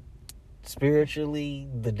spiritually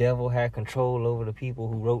the devil had control over the people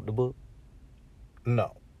who wrote the book?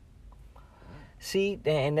 No. See,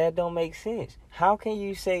 and that don't make sense. How can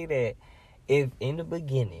you say that if in the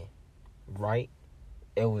beginning, right,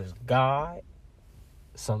 it was God,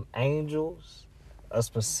 some angels, a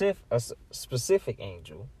specific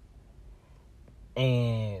angel,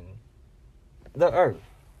 and the earth.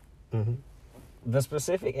 The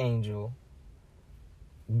specific angel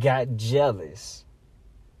got jealous,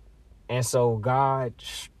 and so God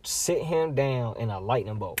sit him down in a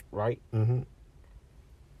lightning bolt, right?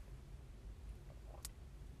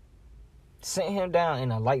 Sent him down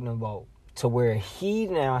in a lightning bolt to where he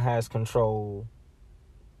now has control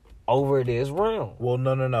over this realm. Well,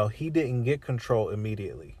 no. He didn't get control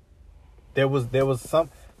immediately. There was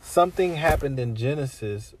something happened in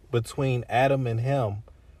Genesis between Adam and him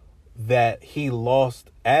that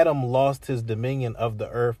Adam lost his dominion of the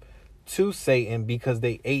earth to Satan because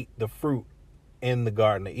they ate the fruit in the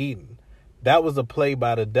Garden of Eden. That was a play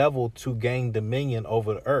by the devil to gain dominion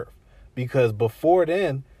over the earth, because before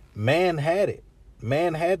then, man had it.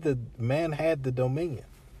 Man had the dominion.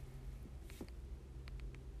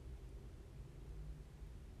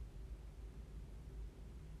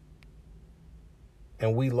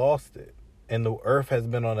 And we lost it. And the earth has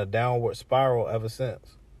been on a downward spiral ever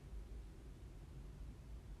since.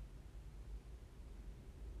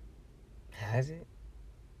 Has it?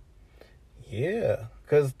 Yeah.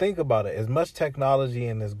 Because think about it. As much technology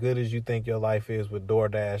and as good as you think your life is with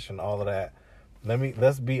DoorDash and all of that,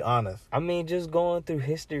 let's be honest. I mean, just going through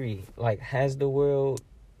history, like, has the world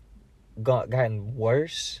gotten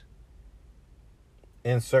worse?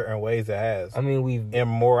 In certain ways it has. I mean,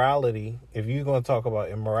 immorality, if you're going to talk about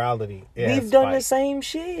immorality, we've done the same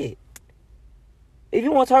shit. If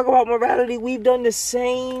you want to talk about morality, we've done the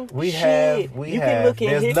same shit. We have.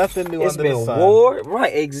 There's nothing new under the sun. It's been war.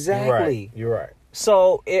 Right, exactly. Right, you're right.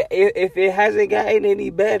 So if it hasn't gotten any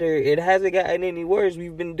better, it hasn't gotten any worse.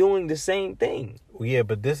 We've been doing the same thing. Yeah,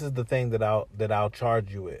 but this is the thing that I'll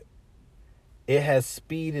charge you with. It has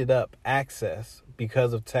speeded up access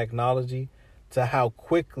because of technology to how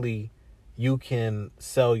quickly you can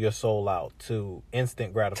sell your soul out to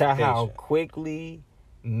instant gratification. To how quickly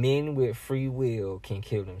men with free will can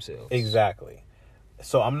kill themselves. Exactly.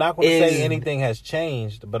 So I'm not going to say anything has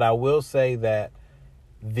changed, but I will say that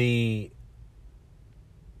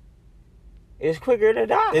it's quicker to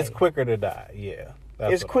die. It's quicker to die, yeah.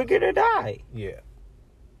 It's quicker to die. Yeah.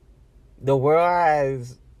 The world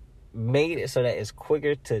has made it so that it's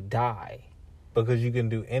quicker to die. Because you can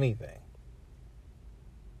do anything.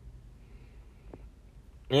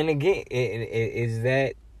 And again, is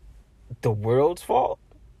that the world's fault?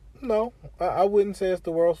 No, I wouldn't say it's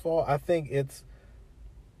the world's fault. I think it's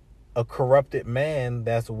a corrupted man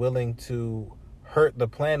that's willing to hurt the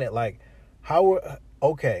planet. Like, we're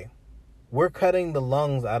cutting the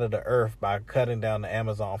lungs out of the earth by cutting down the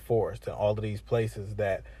Amazon forest and all of these places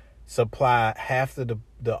that supply half of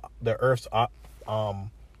the earth's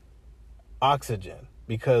oxygen,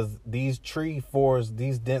 because these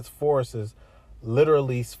these dense forests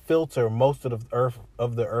literally filter most of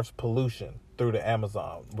the earth's pollution through the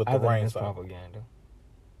Amazon with the rain. That's propaganda.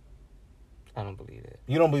 I don't believe it.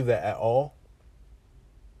 You don't believe that at all?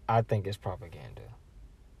 I think it's propaganda.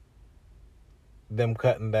 Them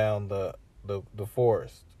cutting down the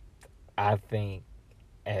forest. I think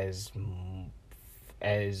as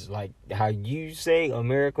like how you say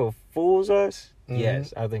America fools us. Mm-hmm.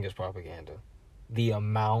 Yes, I think it's propaganda. The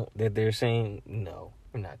amount that they're saying, no,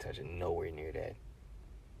 we're not touching nowhere near that.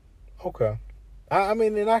 Okay. I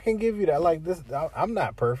mean, and I can give you that. Like this, I'm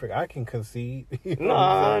not perfect. I can concede. No,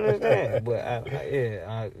 I understand,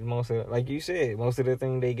 but most of, like you said, most of the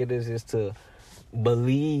thing they get us is to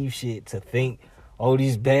believe shit, to think, oh,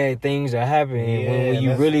 these bad things are happening. Yeah, when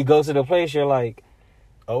you really go to the place, you're like,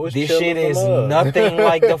 oh, this shit is nothing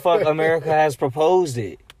like the fuck America has proposed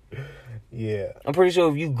it. Yeah, I'm pretty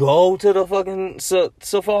sure if you go to the fucking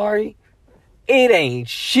safari, it ain't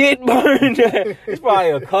shit burned. It's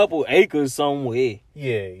probably a couple acres somewhere.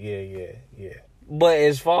 Yeah. But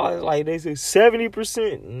as far as like they say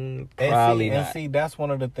 70%, probably not. And see, that's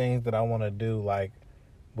one of the things that I want to do, like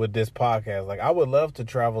with this podcast. Like, I would love to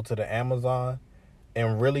travel to the Amazon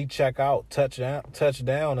and really check out, touch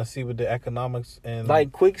down, and see what the economics and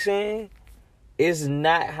like quicksand is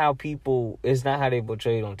not how they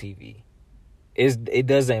portray it on TV. It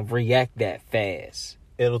doesn't react that fast.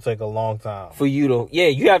 It'll take a long time for you to. Yeah,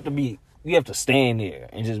 you have to stand there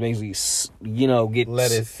and just basically,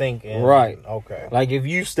 let it sink in. Right. Okay. Like if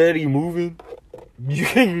you steady moving, you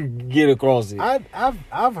can get across it.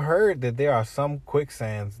 I've heard that there are some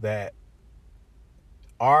quicksands that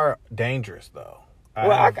are dangerous though.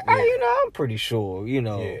 I'm pretty sure.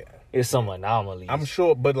 It's some anomalies. I'm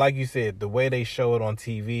sure, but like you said, the way they show it on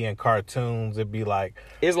TV and cartoons, it'd be like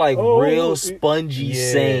it's like real spongy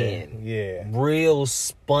sand. Yeah, real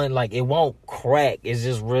like it won't crack. It's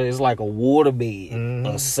just real. It's like a waterbed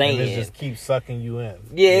of sand. And it just keeps sucking you in.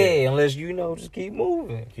 Yeah, unless just keep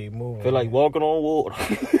moving. Keep moving. Feel like walking on water.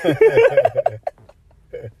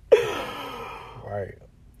 Right.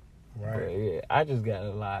 But yeah, I just got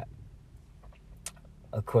a lot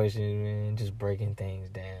of questions, man. Just breaking things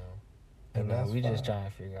down. We just trying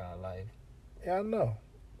to figure out life. Yeah, I know.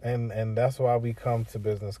 And that's why we come to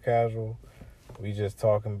Business Casual. We just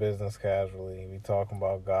talking business casually. We talking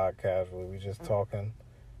about God casually. We just talking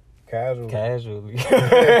casually.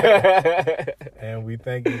 And we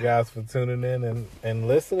thank you guys for tuning in and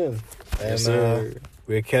listening. And Yes, sir.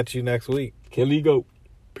 We'll catch you next week. Kiligo.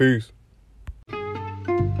 Peace.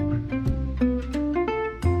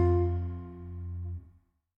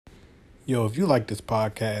 Yo, if you like this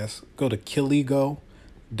podcast, go to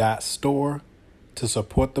killego.store to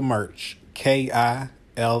support the merch.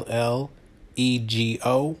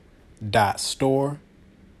 KILLEGO.store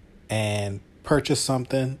and purchase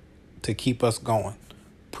something to keep us going.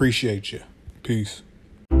 Appreciate you. Peace.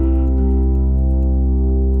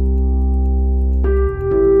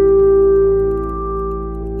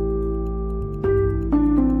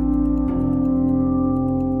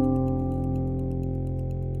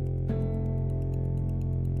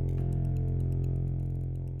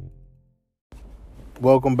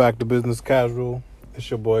 Welcome back to Business Casual. It's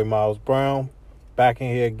your boy Miles Brown. Back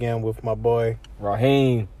in here again with my boy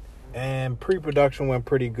Raheem. And pre-production went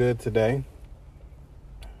pretty good today.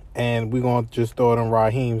 And we're going to just throw it in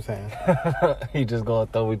Raheem's hand. He just gonna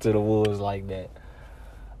throw me to the wolves like that.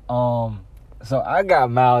 So I got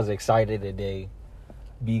Miles excited today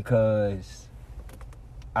because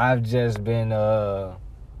I've just been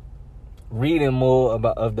reading more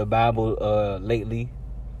of the Bible lately,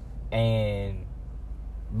 and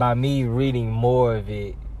by me reading more of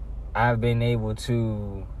it, I've been able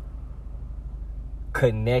to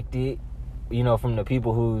connect it, from the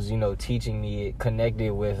people who's, teaching me it,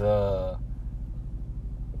 connected with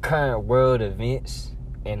current world events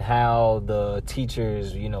and how the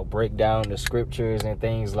teachers, break down the scriptures and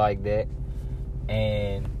things like that.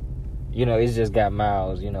 And, it's just got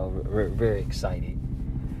Miles, very excited.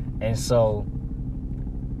 And so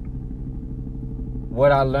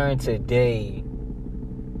what I learned today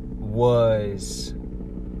was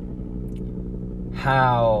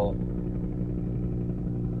how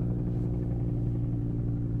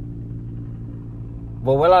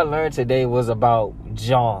what I learned today was about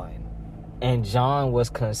John. And John was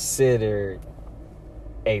considered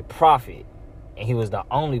a prophet, and he was the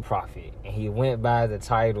only prophet, and he went by the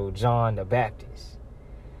title John the Baptist.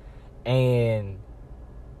 And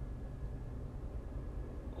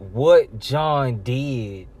what John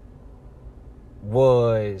did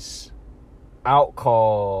was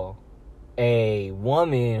outcall a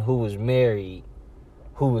woman who was married,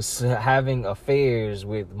 who was having affairs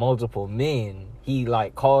with multiple men. He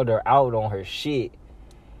called her out on her shit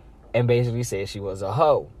and basically said she was a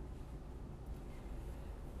hoe.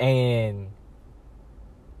 And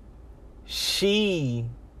she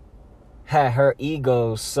had her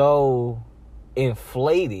ego so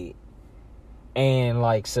inflated,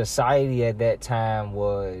 and society at that time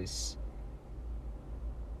was,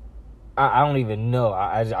 I don't even know.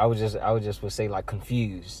 I would just say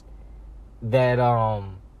confused that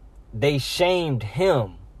they shamed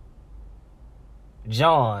him,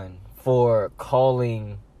 John, for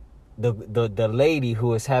calling the lady who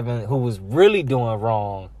was really doing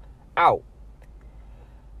wrong out.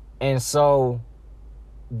 And so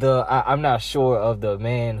I'm not sure of the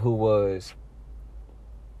man who was.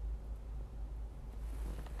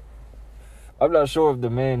 I'm not sure of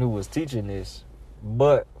the man who was teaching this,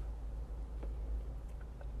 but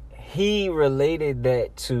he related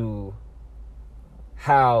that to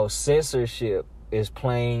how censorship is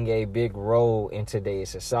playing a big role in today's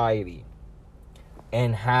society,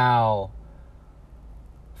 and how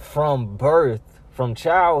from birth, from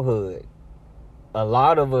childhood, a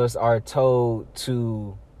lot of us are told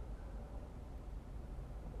to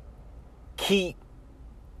keep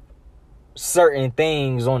certain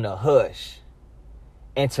things on the hush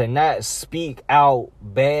and to not speak out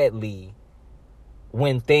badly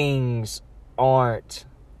when things aren't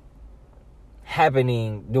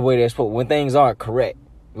happening the way they're supposed, when things aren't correct.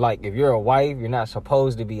 Like, if you're a wife, you're not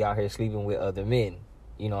supposed to be out here sleeping with other men.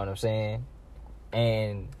 You know what I'm saying?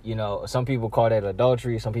 And, some people call that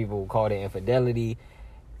adultery. Some people call that infidelity.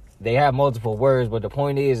 They have multiple words, but the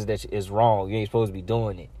point is that it's wrong. You ain't supposed to be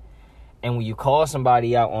doing it. And when you call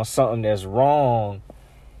somebody out on something that's wrong,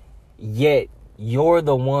 yet you're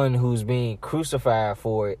the one who's being crucified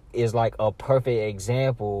for it, is a perfect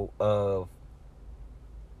example of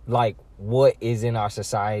what is in our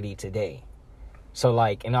society today. So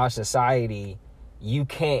in our society, you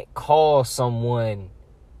can't call someone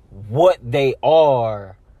what they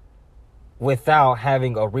are without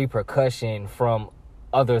having a repercussion from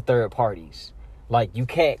other third parties. You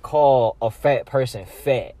can't call a fat person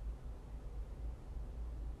fat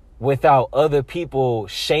without other people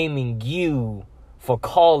shaming you for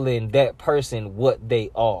calling that person what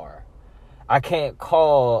they are. I can't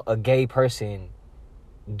call a gay person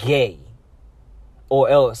gay, or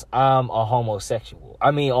else I'm a homosexual.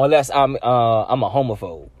 I mean, unless I'm a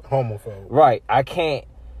homophobe. Homophobe. Right. I can't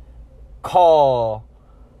call,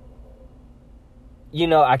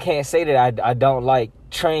 I can't say that I don't like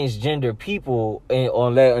transgender people,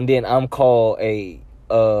 and then I'm called not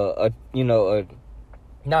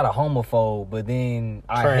a homophobe, but then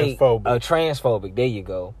I hate a transphobic. There you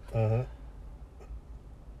go. Mm-hmm.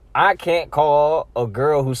 I can't call a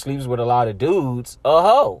girl who sleeps with a lot of dudes a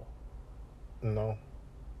hoe. No.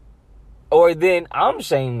 Or then I'm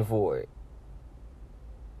shamed for it.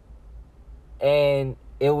 And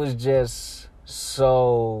it was just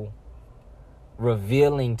so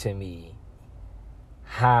revealing to me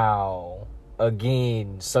how,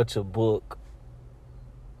 again, such a book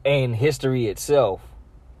and history itself,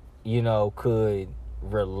 could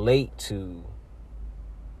relate to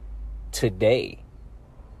today.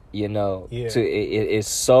 It's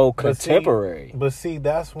so contemporary. But see,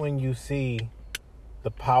 that's when you see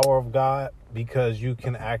the power of God, because you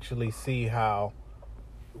can actually see how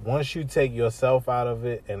once you take yourself out of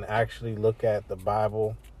it and actually look at the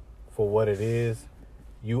Bible for what it is,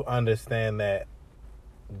 you understand that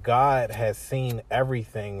God has seen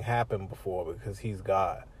everything happen before, because he's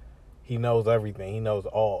God. He knows everything. He knows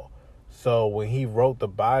all. So when he wrote the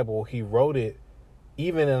Bible, he wrote it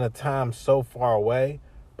even in a time so far away,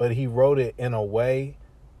 but he wrote it in a way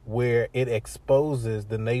where it exposes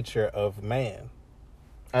the nature of man.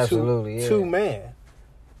 Absolutely, to man.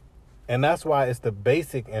 And that's why it's the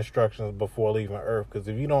basic instructions before leaving Earth. Because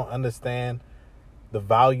if you don't understand the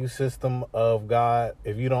value system of God,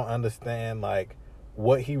 if you don't understand like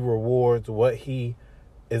what he rewards, what he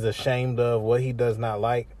is ashamed of, what he does not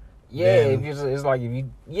like, if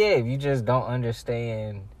you just don't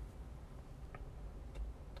understand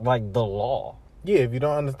like the law. Yeah, if you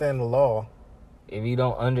don't understand the law. If you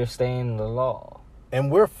don't understand the law. And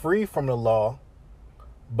we're free from the law,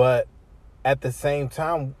 but at the same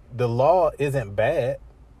time, the law isn't bad.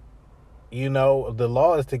 The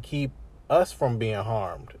law is to keep us from being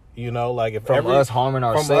harmed. If from us harming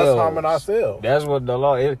ourselves. That's what the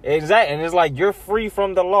law is. Exactly. And it's like you're free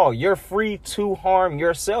from the law. You're free to harm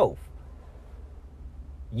yourself.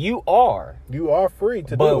 You are. You are free to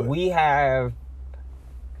do it. But we have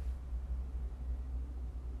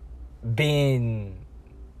been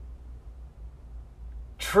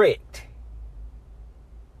tricked.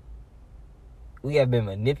 We have been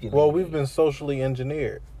manipulated. Well, we've been socially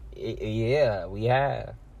engineered. Yeah, we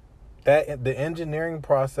have. That the engineering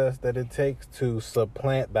process that it takes to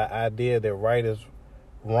supplant the idea that right is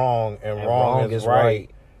wrong and wrong is right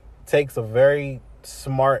takes a very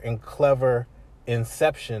smart and clever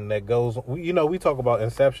inception that goes. We talk about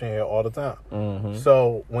inception here all the time. Mm-hmm.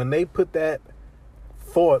 So when they put that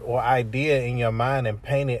thought or idea in your mind and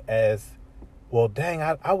paint it as, well, dang,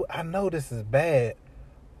 I know this is bad,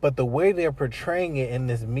 but the way they're portraying it in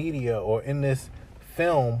this media or in this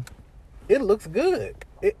film, it looks good.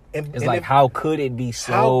 How could it be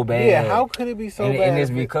so bad? Yeah, how could it be so bad? And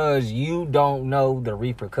it's because you don't know the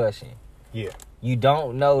repercussion. Yeah. You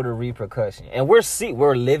don't know the repercussion. And we're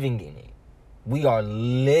living in it. We are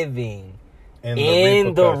living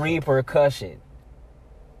in the repercussion.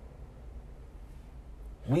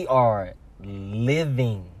 We are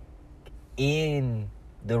living in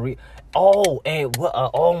the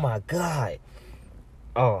oh my God.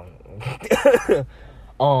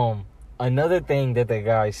 Another thing that the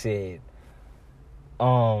guy said,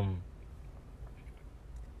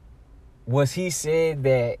 was he said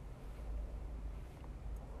that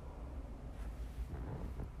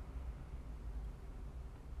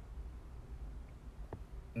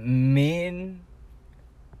men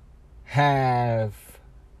have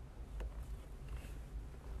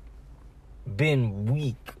been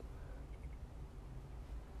weak.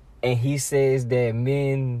 And he says that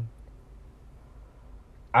men,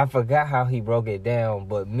 I forgot how he broke it down,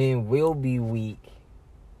 but men will be weak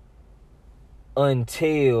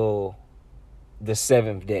until the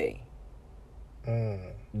seventh day.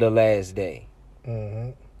 The last day.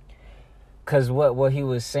 Mm-hmm. Because what he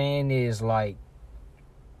was saying is like,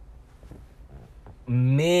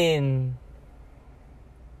 men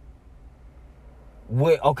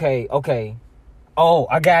okay. Oh,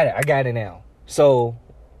 I got it now. So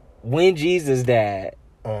when Jesus died,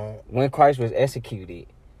 when Christ was executed,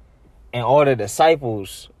 and all the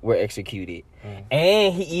disciples were executed,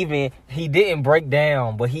 and he didn't break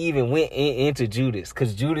down, but he even went into Judas,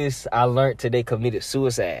 because Judas, I learned today, committed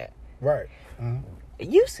suicide. Right. Mm-hmm.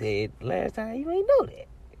 You said last time you ain't know that.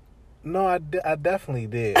 No, I definitely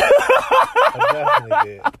did. I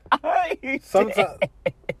definitely did. Sometimes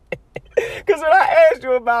Because when I asked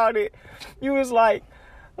you about it, you was like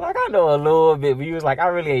I know a little bit, but you was like, I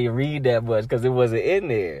really ain't read that much because it wasn't in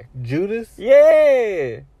there. Judas?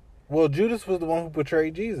 Yeah. Well, Judas was the one who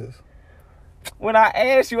portrayed Jesus. When I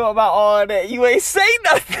asked you about all that, you ain't say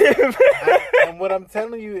nothing. And what I'm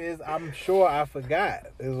telling you is, I'm sure I forgot.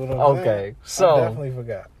 Is what I'm saying. Okay, so I definitely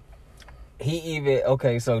forgot.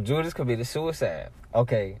 So Judas committed suicide.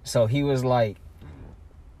 Okay, so he was like,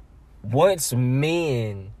 once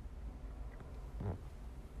men,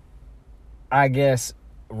 I guess,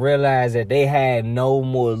 realized that they had no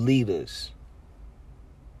more leaders,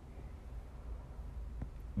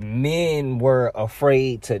 men were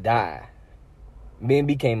afraid to die. Men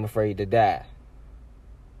became afraid to die.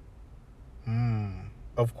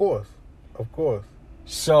 Of course.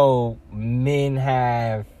 So men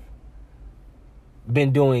have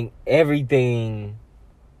been doing everything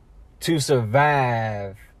to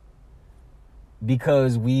survive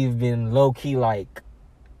because we've been low-key like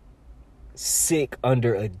sick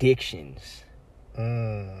under addictions.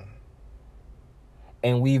 And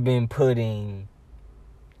we've been putting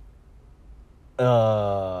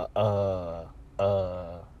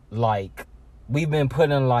like we've been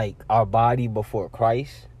putting like our body before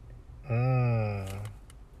Christ.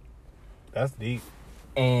 That's deep.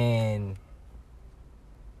 And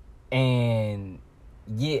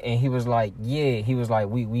he was like,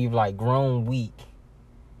 we've like grown weak.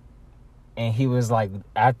 And he was like,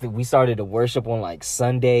 after we started to worship on like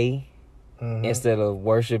Sunday, instead of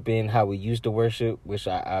worshiping how we used to worship, which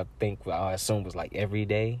I think I assume was like every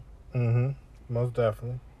day. Most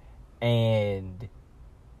definitely. And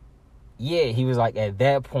yeah, he was like, at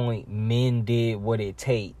that point, men did what it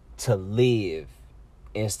takes to live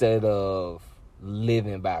instead of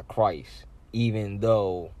living by Christ, even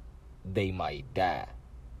though they might die.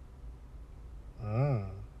 And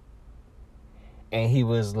he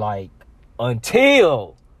was like,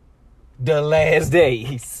 until the last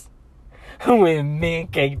days, when men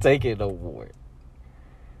can't take it no more.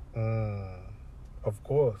 Of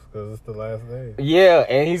course, because it's the last day. Yeah,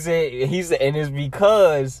 and he said, and it's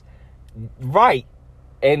because, right,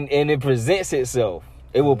 and it presents itself.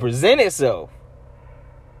 It will present itself,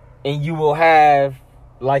 and you will have,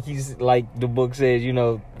 like the book says, you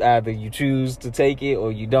know, either you choose to take it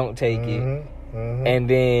or you don't take it, and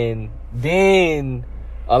then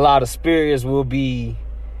a lot of spirits will be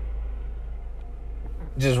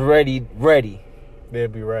just ready. They'll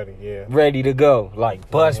be ready, yeah. Ready to go,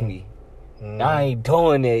 like bust me. I ain't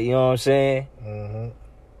doing that, you know what I'm saying?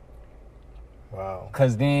 Wow.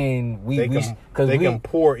 Cause then they can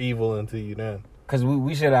pour evil into you then. Cause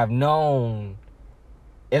we should have known.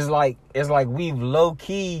 It's like we've low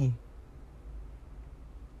key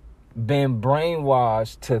been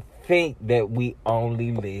brainwashed to think that we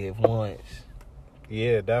only live once.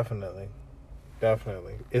 Yeah, definitely.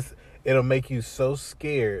 It'll make you so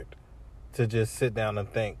scared to just sit down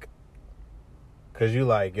and think. Cause you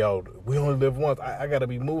like, yo, we only live once. I gotta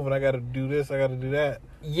be moving. I gotta do this. I gotta do that.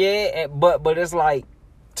 Yeah, but it's like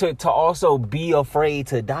to also be afraid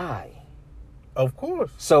to die. Of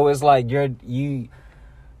course. So it's like you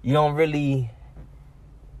don't really,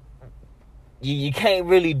 you can't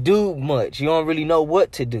really do much. You don't really know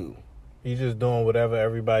what to do. You just doing whatever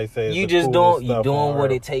everybody says. You just doing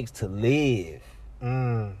what it takes to live.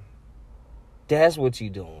 That's what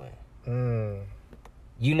you doing.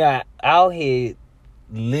 You're not out here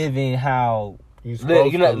living how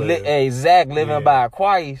you're not living by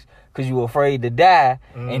Christ because you're afraid to die,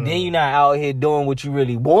 and then you're not out here doing what you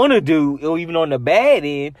really want to do, or even on the bad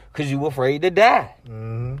end, because you're afraid to die.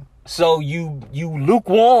 So you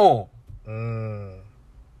lukewarm.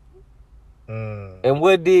 And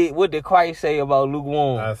what did Christ say about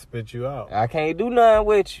lukewarm? I spit you out. I can't do nothing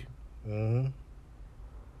with you.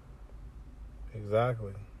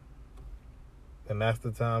 Exactly. And that's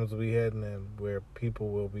the times we heading in where people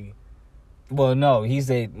will be. Well, no, he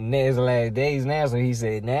said there's the last days now, so he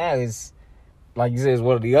said now it's like you said, it's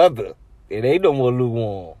one or the other. It ain't no more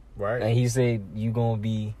lukewarm. Right. And he said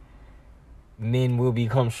men will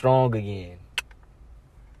become strong again.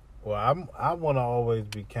 Well, I want to always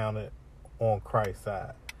be counted on Christ's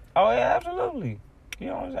side. Oh yeah, absolutely. You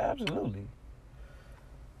know what I'm saying? Absolutely.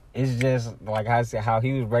 It's just like I said, how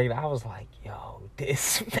he was breaking. I was like, yo,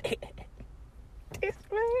 this man.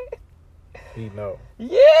 He know. Yeah,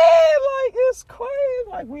 like it's crazy.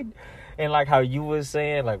 Like and like how you was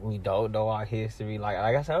saying, like we don't know our history. Like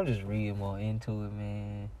I said, I'm just reading more into it,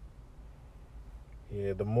 man.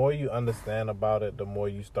 Yeah, the more you understand about it, the more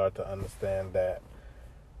you start to understand that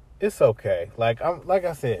it's okay. Like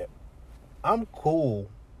I said, I'm cool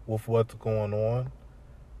with what's going on,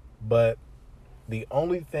 but the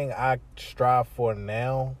only thing I strive for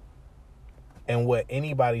now, and what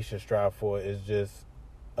anybody should strive for, is just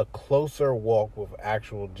a closer walk with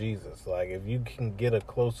actual Jesus. Like, if you can get a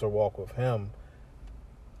closer walk with him,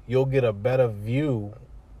 you'll get a better view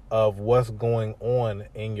of what's going on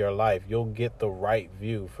in your life. You'll get the right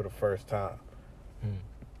view for the first time.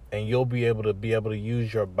 And you'll be able to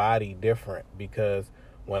use your body different, because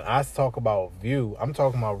when I talk about view, I'm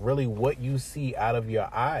talking about really what you see out of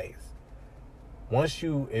your eyes.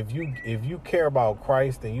 If you care about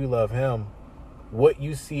Christ and you love him, what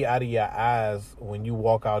you see out of your eyes when you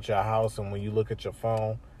walk out your house and when you look at your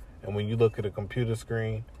phone and when you look at a computer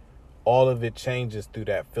screen, all of it changes through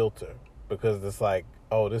that filter, because it's like,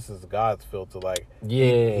 oh, this is God's filter. Like,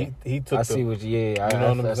 yeah, he took. I see what you know what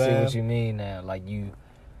I'm I see saying? what you mean now. Like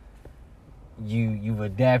you've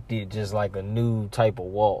adapted just like a new type of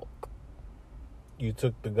walk. You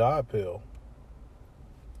took the God pill,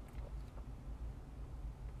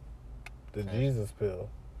 the Jesus pill,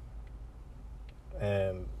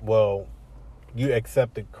 and well, you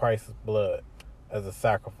accepted Christ's blood as a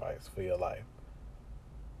sacrifice for your life.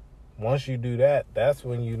 Once you do that, that's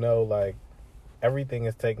when you know, like, everything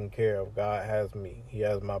is taken care of. God has me. He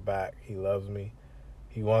has my back. He loves me.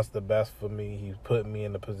 He wants the best for me. He's put me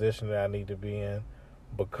in the position that I need to be in.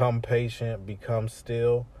 Become patient, become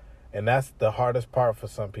still. And that's the hardest part for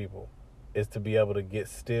some people, is to be able to get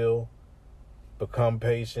still, become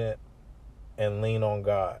patient, and lean on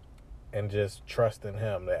God, and just trust in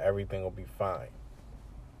him that everything will be fine.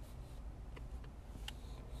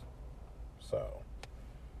 So,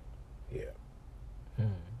 yeah.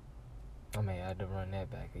 I may have to run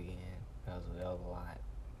that back again. That was a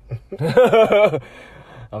lot.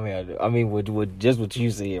 I mean, with just what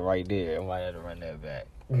you said right there, I might have to run that back.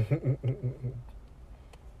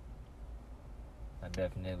 I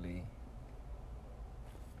definitely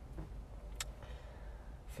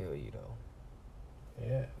feel you though.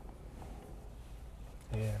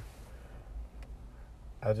 Yeah.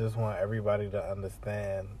 I just want everybody to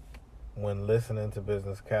understand, when listening to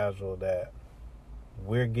Business Casual, that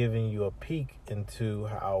we're giving you a peek into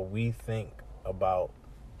how we think about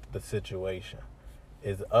the situation.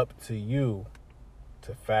 It's up to you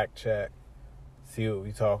to fact check, see what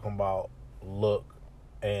we're talking about, look,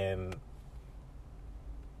 and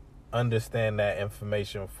understand that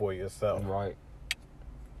information for yourself. Right.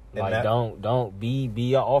 And like, don't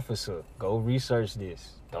be an officer. Go research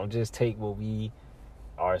this. Don't just take what we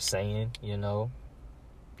are saying, you know.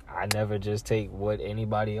 I never just take what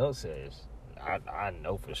anybody else says. I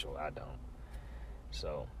know for sure I don't.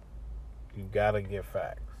 So you gotta get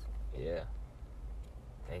facts. Yeah.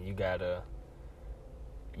 And you gotta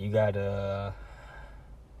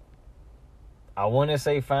I wanna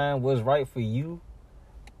say find what's right for you,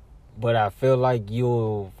 but I feel like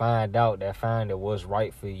you'll find out that finding what's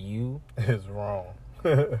right for you is wrong.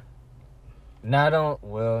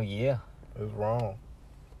 Well, yeah. It's wrong.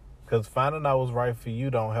 Because finding out what's right for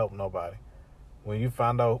you don't help nobody. When you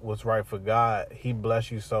find out what's right for God, he bless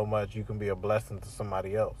you so much you can be a blessing to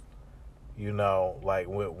somebody else. You know, like,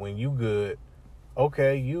 when you good,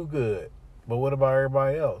 okay, you good. But what about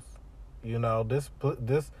everybody else? You know, this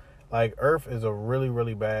like, Earth is a really,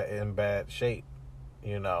 really bad shape,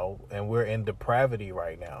 you know, and we're in depravity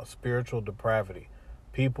right now, spiritual depravity.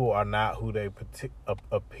 People are not who they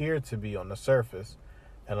appear to be on the surface,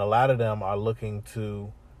 and a lot of them are looking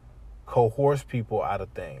to coerce people out of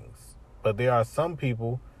things. But there are some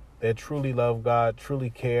people that truly love God,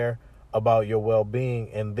 truly care about your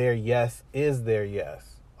well-being, and their yes is their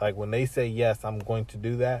yes. Like, when they say, yes, I'm going to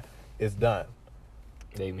do that, it's done.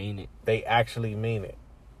 They mean it. They actually mean it.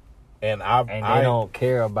 And they don't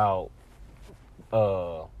care about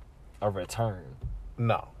a return.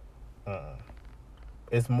 No.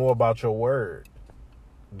 It's more about your word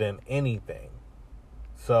than anything.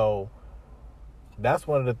 So that's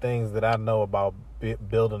one of the things that I know about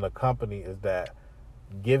building a company, is that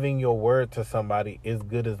giving your word to somebody is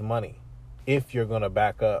good as money, if you're going to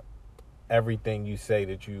back up everything you say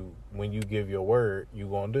that when you give your word, you're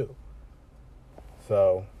going to do.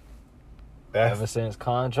 So ever since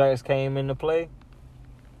contracts came into play,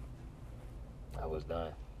 I was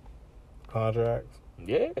done. Contracts?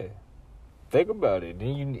 Yeah. Think about it.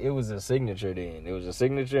 It was a signature then. It was a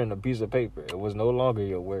signature and a piece of paper. It was no longer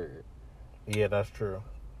your word. Yeah, that's true.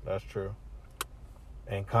 That's true.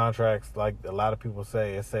 And contracts, like a lot of people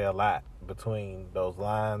say a lot between those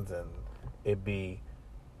lines, and it be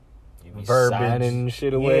verbiage, signing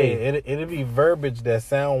shit away. Yeah, it'd be verbiage that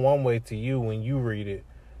sound one way to you when you read it,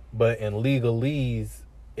 but in legalese,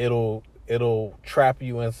 it'll trap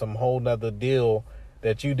you in some whole nother deal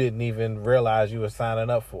that you didn't even realize you were signing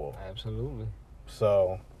up for. Absolutely.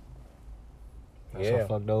 So, That's yeah. what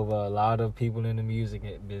fucked over a lot of people in the music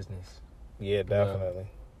business. Yeah, definitely.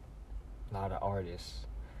 A lot of artists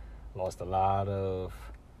lost a lot of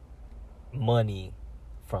money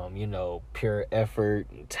from, pure effort,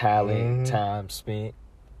 talent, time spent.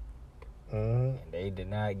 And they did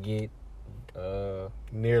not get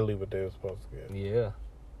nearly what they were supposed to get. Yeah.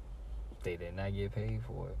 They did not get paid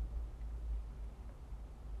for it.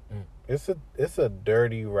 It's a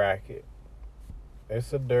dirty racket.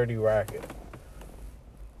 It's a dirty racket.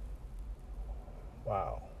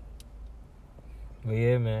 Wow. But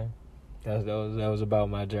yeah, man. That was about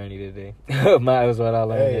my journey today. That was what I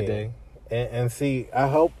learned today. And see, I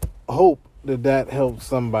hope that helps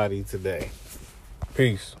somebody today.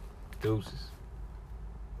 Peace. Deuces.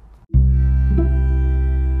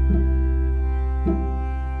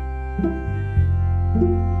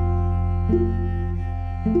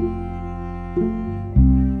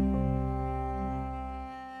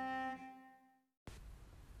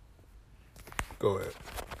 Go ahead.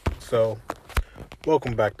 So,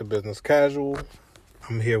 welcome back to Business Casual.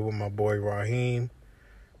 I'm here with my boy Raheem.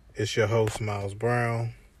 It's your host, Miles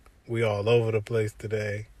Brown. We all over the place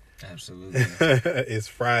today. Absolutely. It's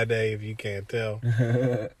Friday, if you can't tell.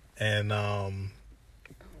 And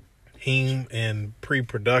Heem in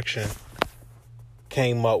pre-production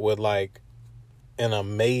came up with like an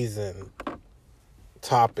amazing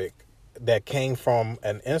topic that came from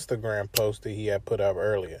an Instagram post that he had put up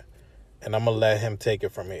earlier. And I'm going to let him take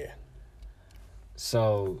it from here.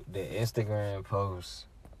 So, the Instagram post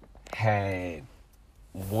had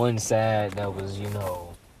one side that was,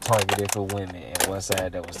 targeted for women and one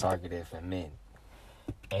side that was targeted for men.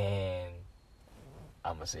 And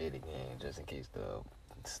I'm going to say it again just in case the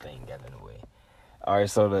thing got in the way. All right,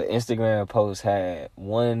 so the Instagram post had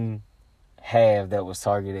one half that was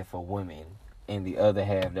targeted for women and the other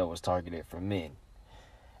half that was targeted for men.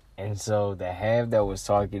 And so the half that was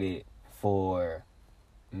targeted for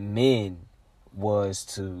men was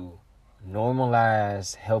to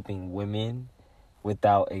normalize helping women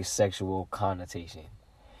without a sexual connotation,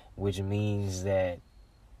 which means that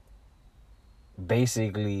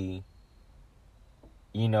basically,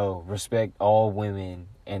 respect all women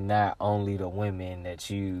and not only the women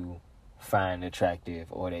that you find attractive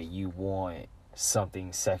or that you want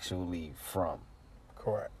something sexually from.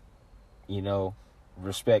 Correct.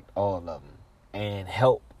 Respect all of them and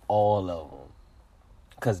help all of them.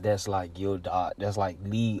 Because that's like your job. That's like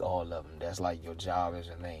lead all of them. That's like your job as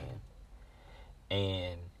a man.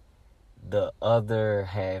 And the other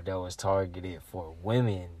half that was targeted for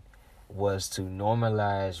women was to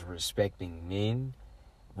normalize respecting men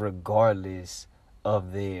regardless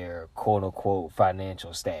of their quote-unquote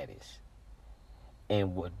financial status.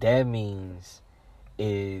 And what that means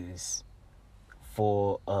is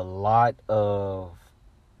for a lot of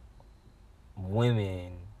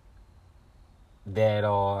women that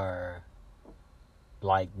are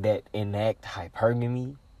like that enact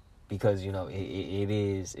hypergamy, because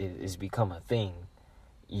it's become a thing.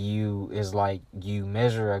 It's like you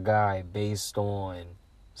measure a guy based on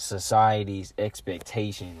society's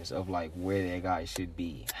expectations of like where that guy should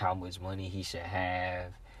be, how much money he should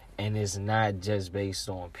have, and it's not just based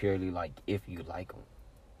on purely like if you like him.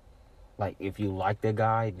 Like if you like the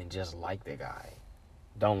guy, then just like the guy.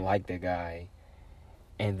 Don't like the guy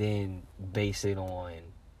and then base it on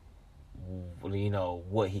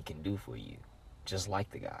what he can do for you. Just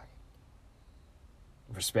like the guy.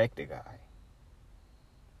 Respect the guy.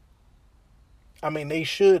 I mean, they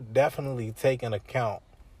should definitely take into account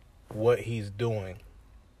what he's doing.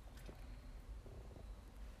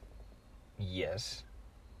 Yes.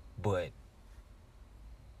 But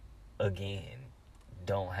again,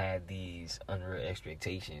 don't have these unreal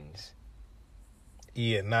expectations.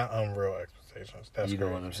 Yeah, not unreal expectations. That's you know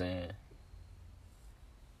crazy. What I'm saying?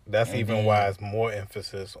 That's even why it's more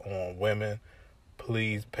emphasis on women.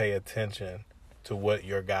 Please pay attention to what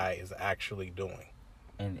your guy is actually doing.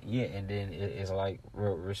 And then it's like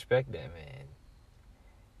respect that man.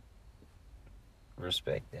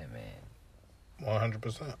 Respect that man.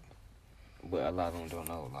 100%. But a lot of them don't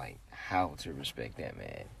know like how to respect that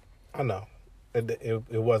man. I know. It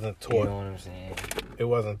wasn't taught. You know what I'm saying? It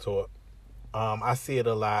wasn't taught. I see it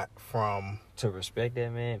a lot from... To respect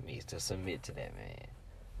that man means to submit to that man.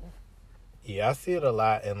 Yeah, I see it a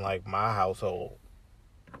lot in, like, my household.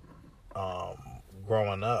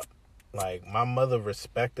 Growing up. Like, my mother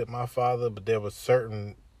respected my father, but there were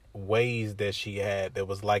certain ways that she had that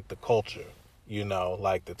was like the culture.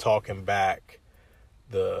 Like the talking back,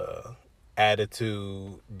 the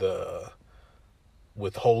attitude, the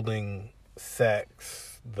withholding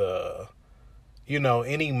sex, the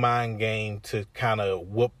any mind game to kind of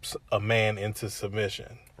whoops a man into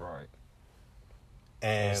submission. Right.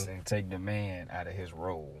 And take the man out of his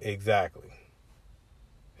role. Exactly.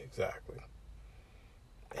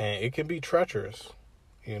 And it can be treacherous,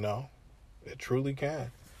 It truly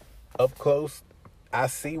can. Up close, I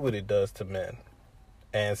see what it does to men.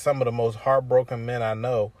 And some of the most heartbroken men I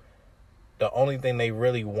know, the only thing they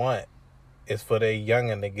really want is for their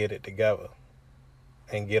youngin' to get it together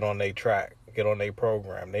and get on their track, get on their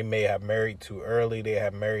program. They may have married too early. They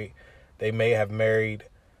may have married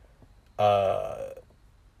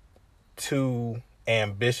too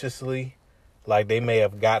ambitiously. Like, they may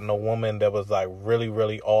have gotten a woman that was like really,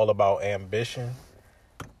 really all about ambition,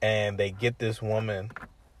 and they get this woman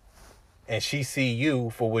and she see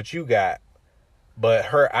you for what you got, but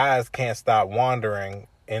her eyes can't stop wandering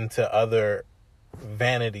into other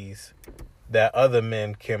vanities that other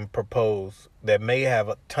men can propose that may have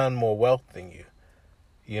a ton more wealth than you,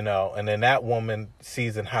 and then that woman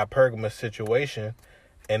sees an hypergamous situation,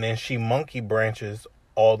 and then she monkey branches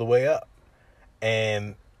all the way up.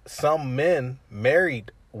 And some men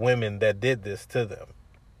married women that did this to them.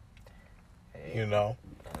 Hey,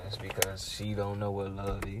 that's because she don't know what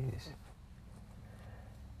love is.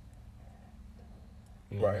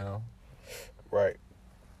 Right. Right.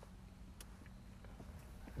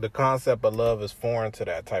 The concept of love is foreign to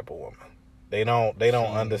that type of woman. They don't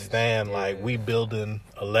understand, yeah. Like, we building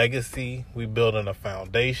a legacy, we building a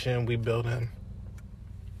foundation, we building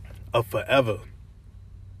a forever.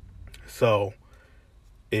 So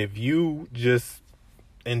if you just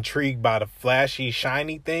intrigued by the flashy,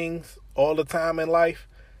 shiny things all the time in life,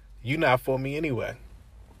 you're not for me anyway.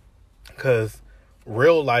 Because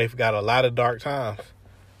real life got a lot of dark times,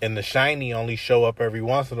 and the shiny only show up every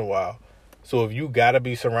once in a while. So if you got to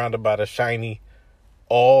be surrounded by the shiny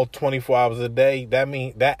all 24 hours a day,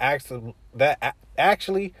 that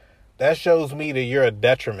shows me that you're a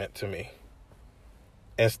detriment to me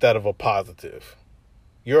instead of a positive.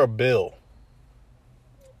 You're a bill.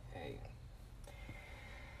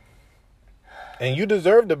 And you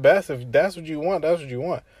deserve the best. If that's what you want, that's what you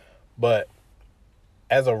want. But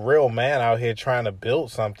as a real man out here trying to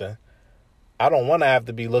build something, I don't want to have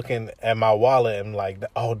to be looking at my wallet and like,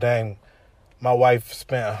 oh, dang, my wife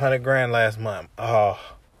spent $100,000 last month. Oh,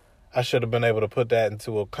 I should have been able to put that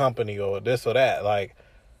into a company or this or that. Like,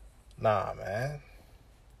 nah, man.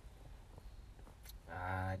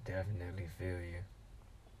 I definitely feel you.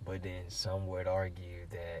 But then some would argue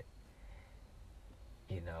that,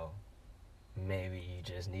 maybe you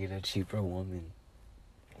just need a cheaper woman.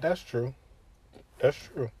 That's true.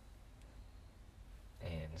 And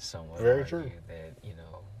some would Very argue true. that,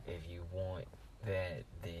 if you want that,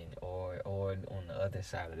 then, or on the other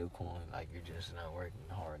side of the coin, like, you're just not working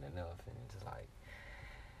hard enough. And it's like,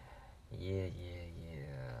 yeah,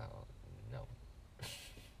 no.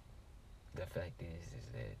 The fact is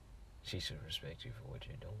that she should respect you for what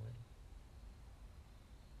you're doing.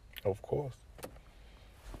 Of course.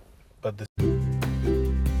 But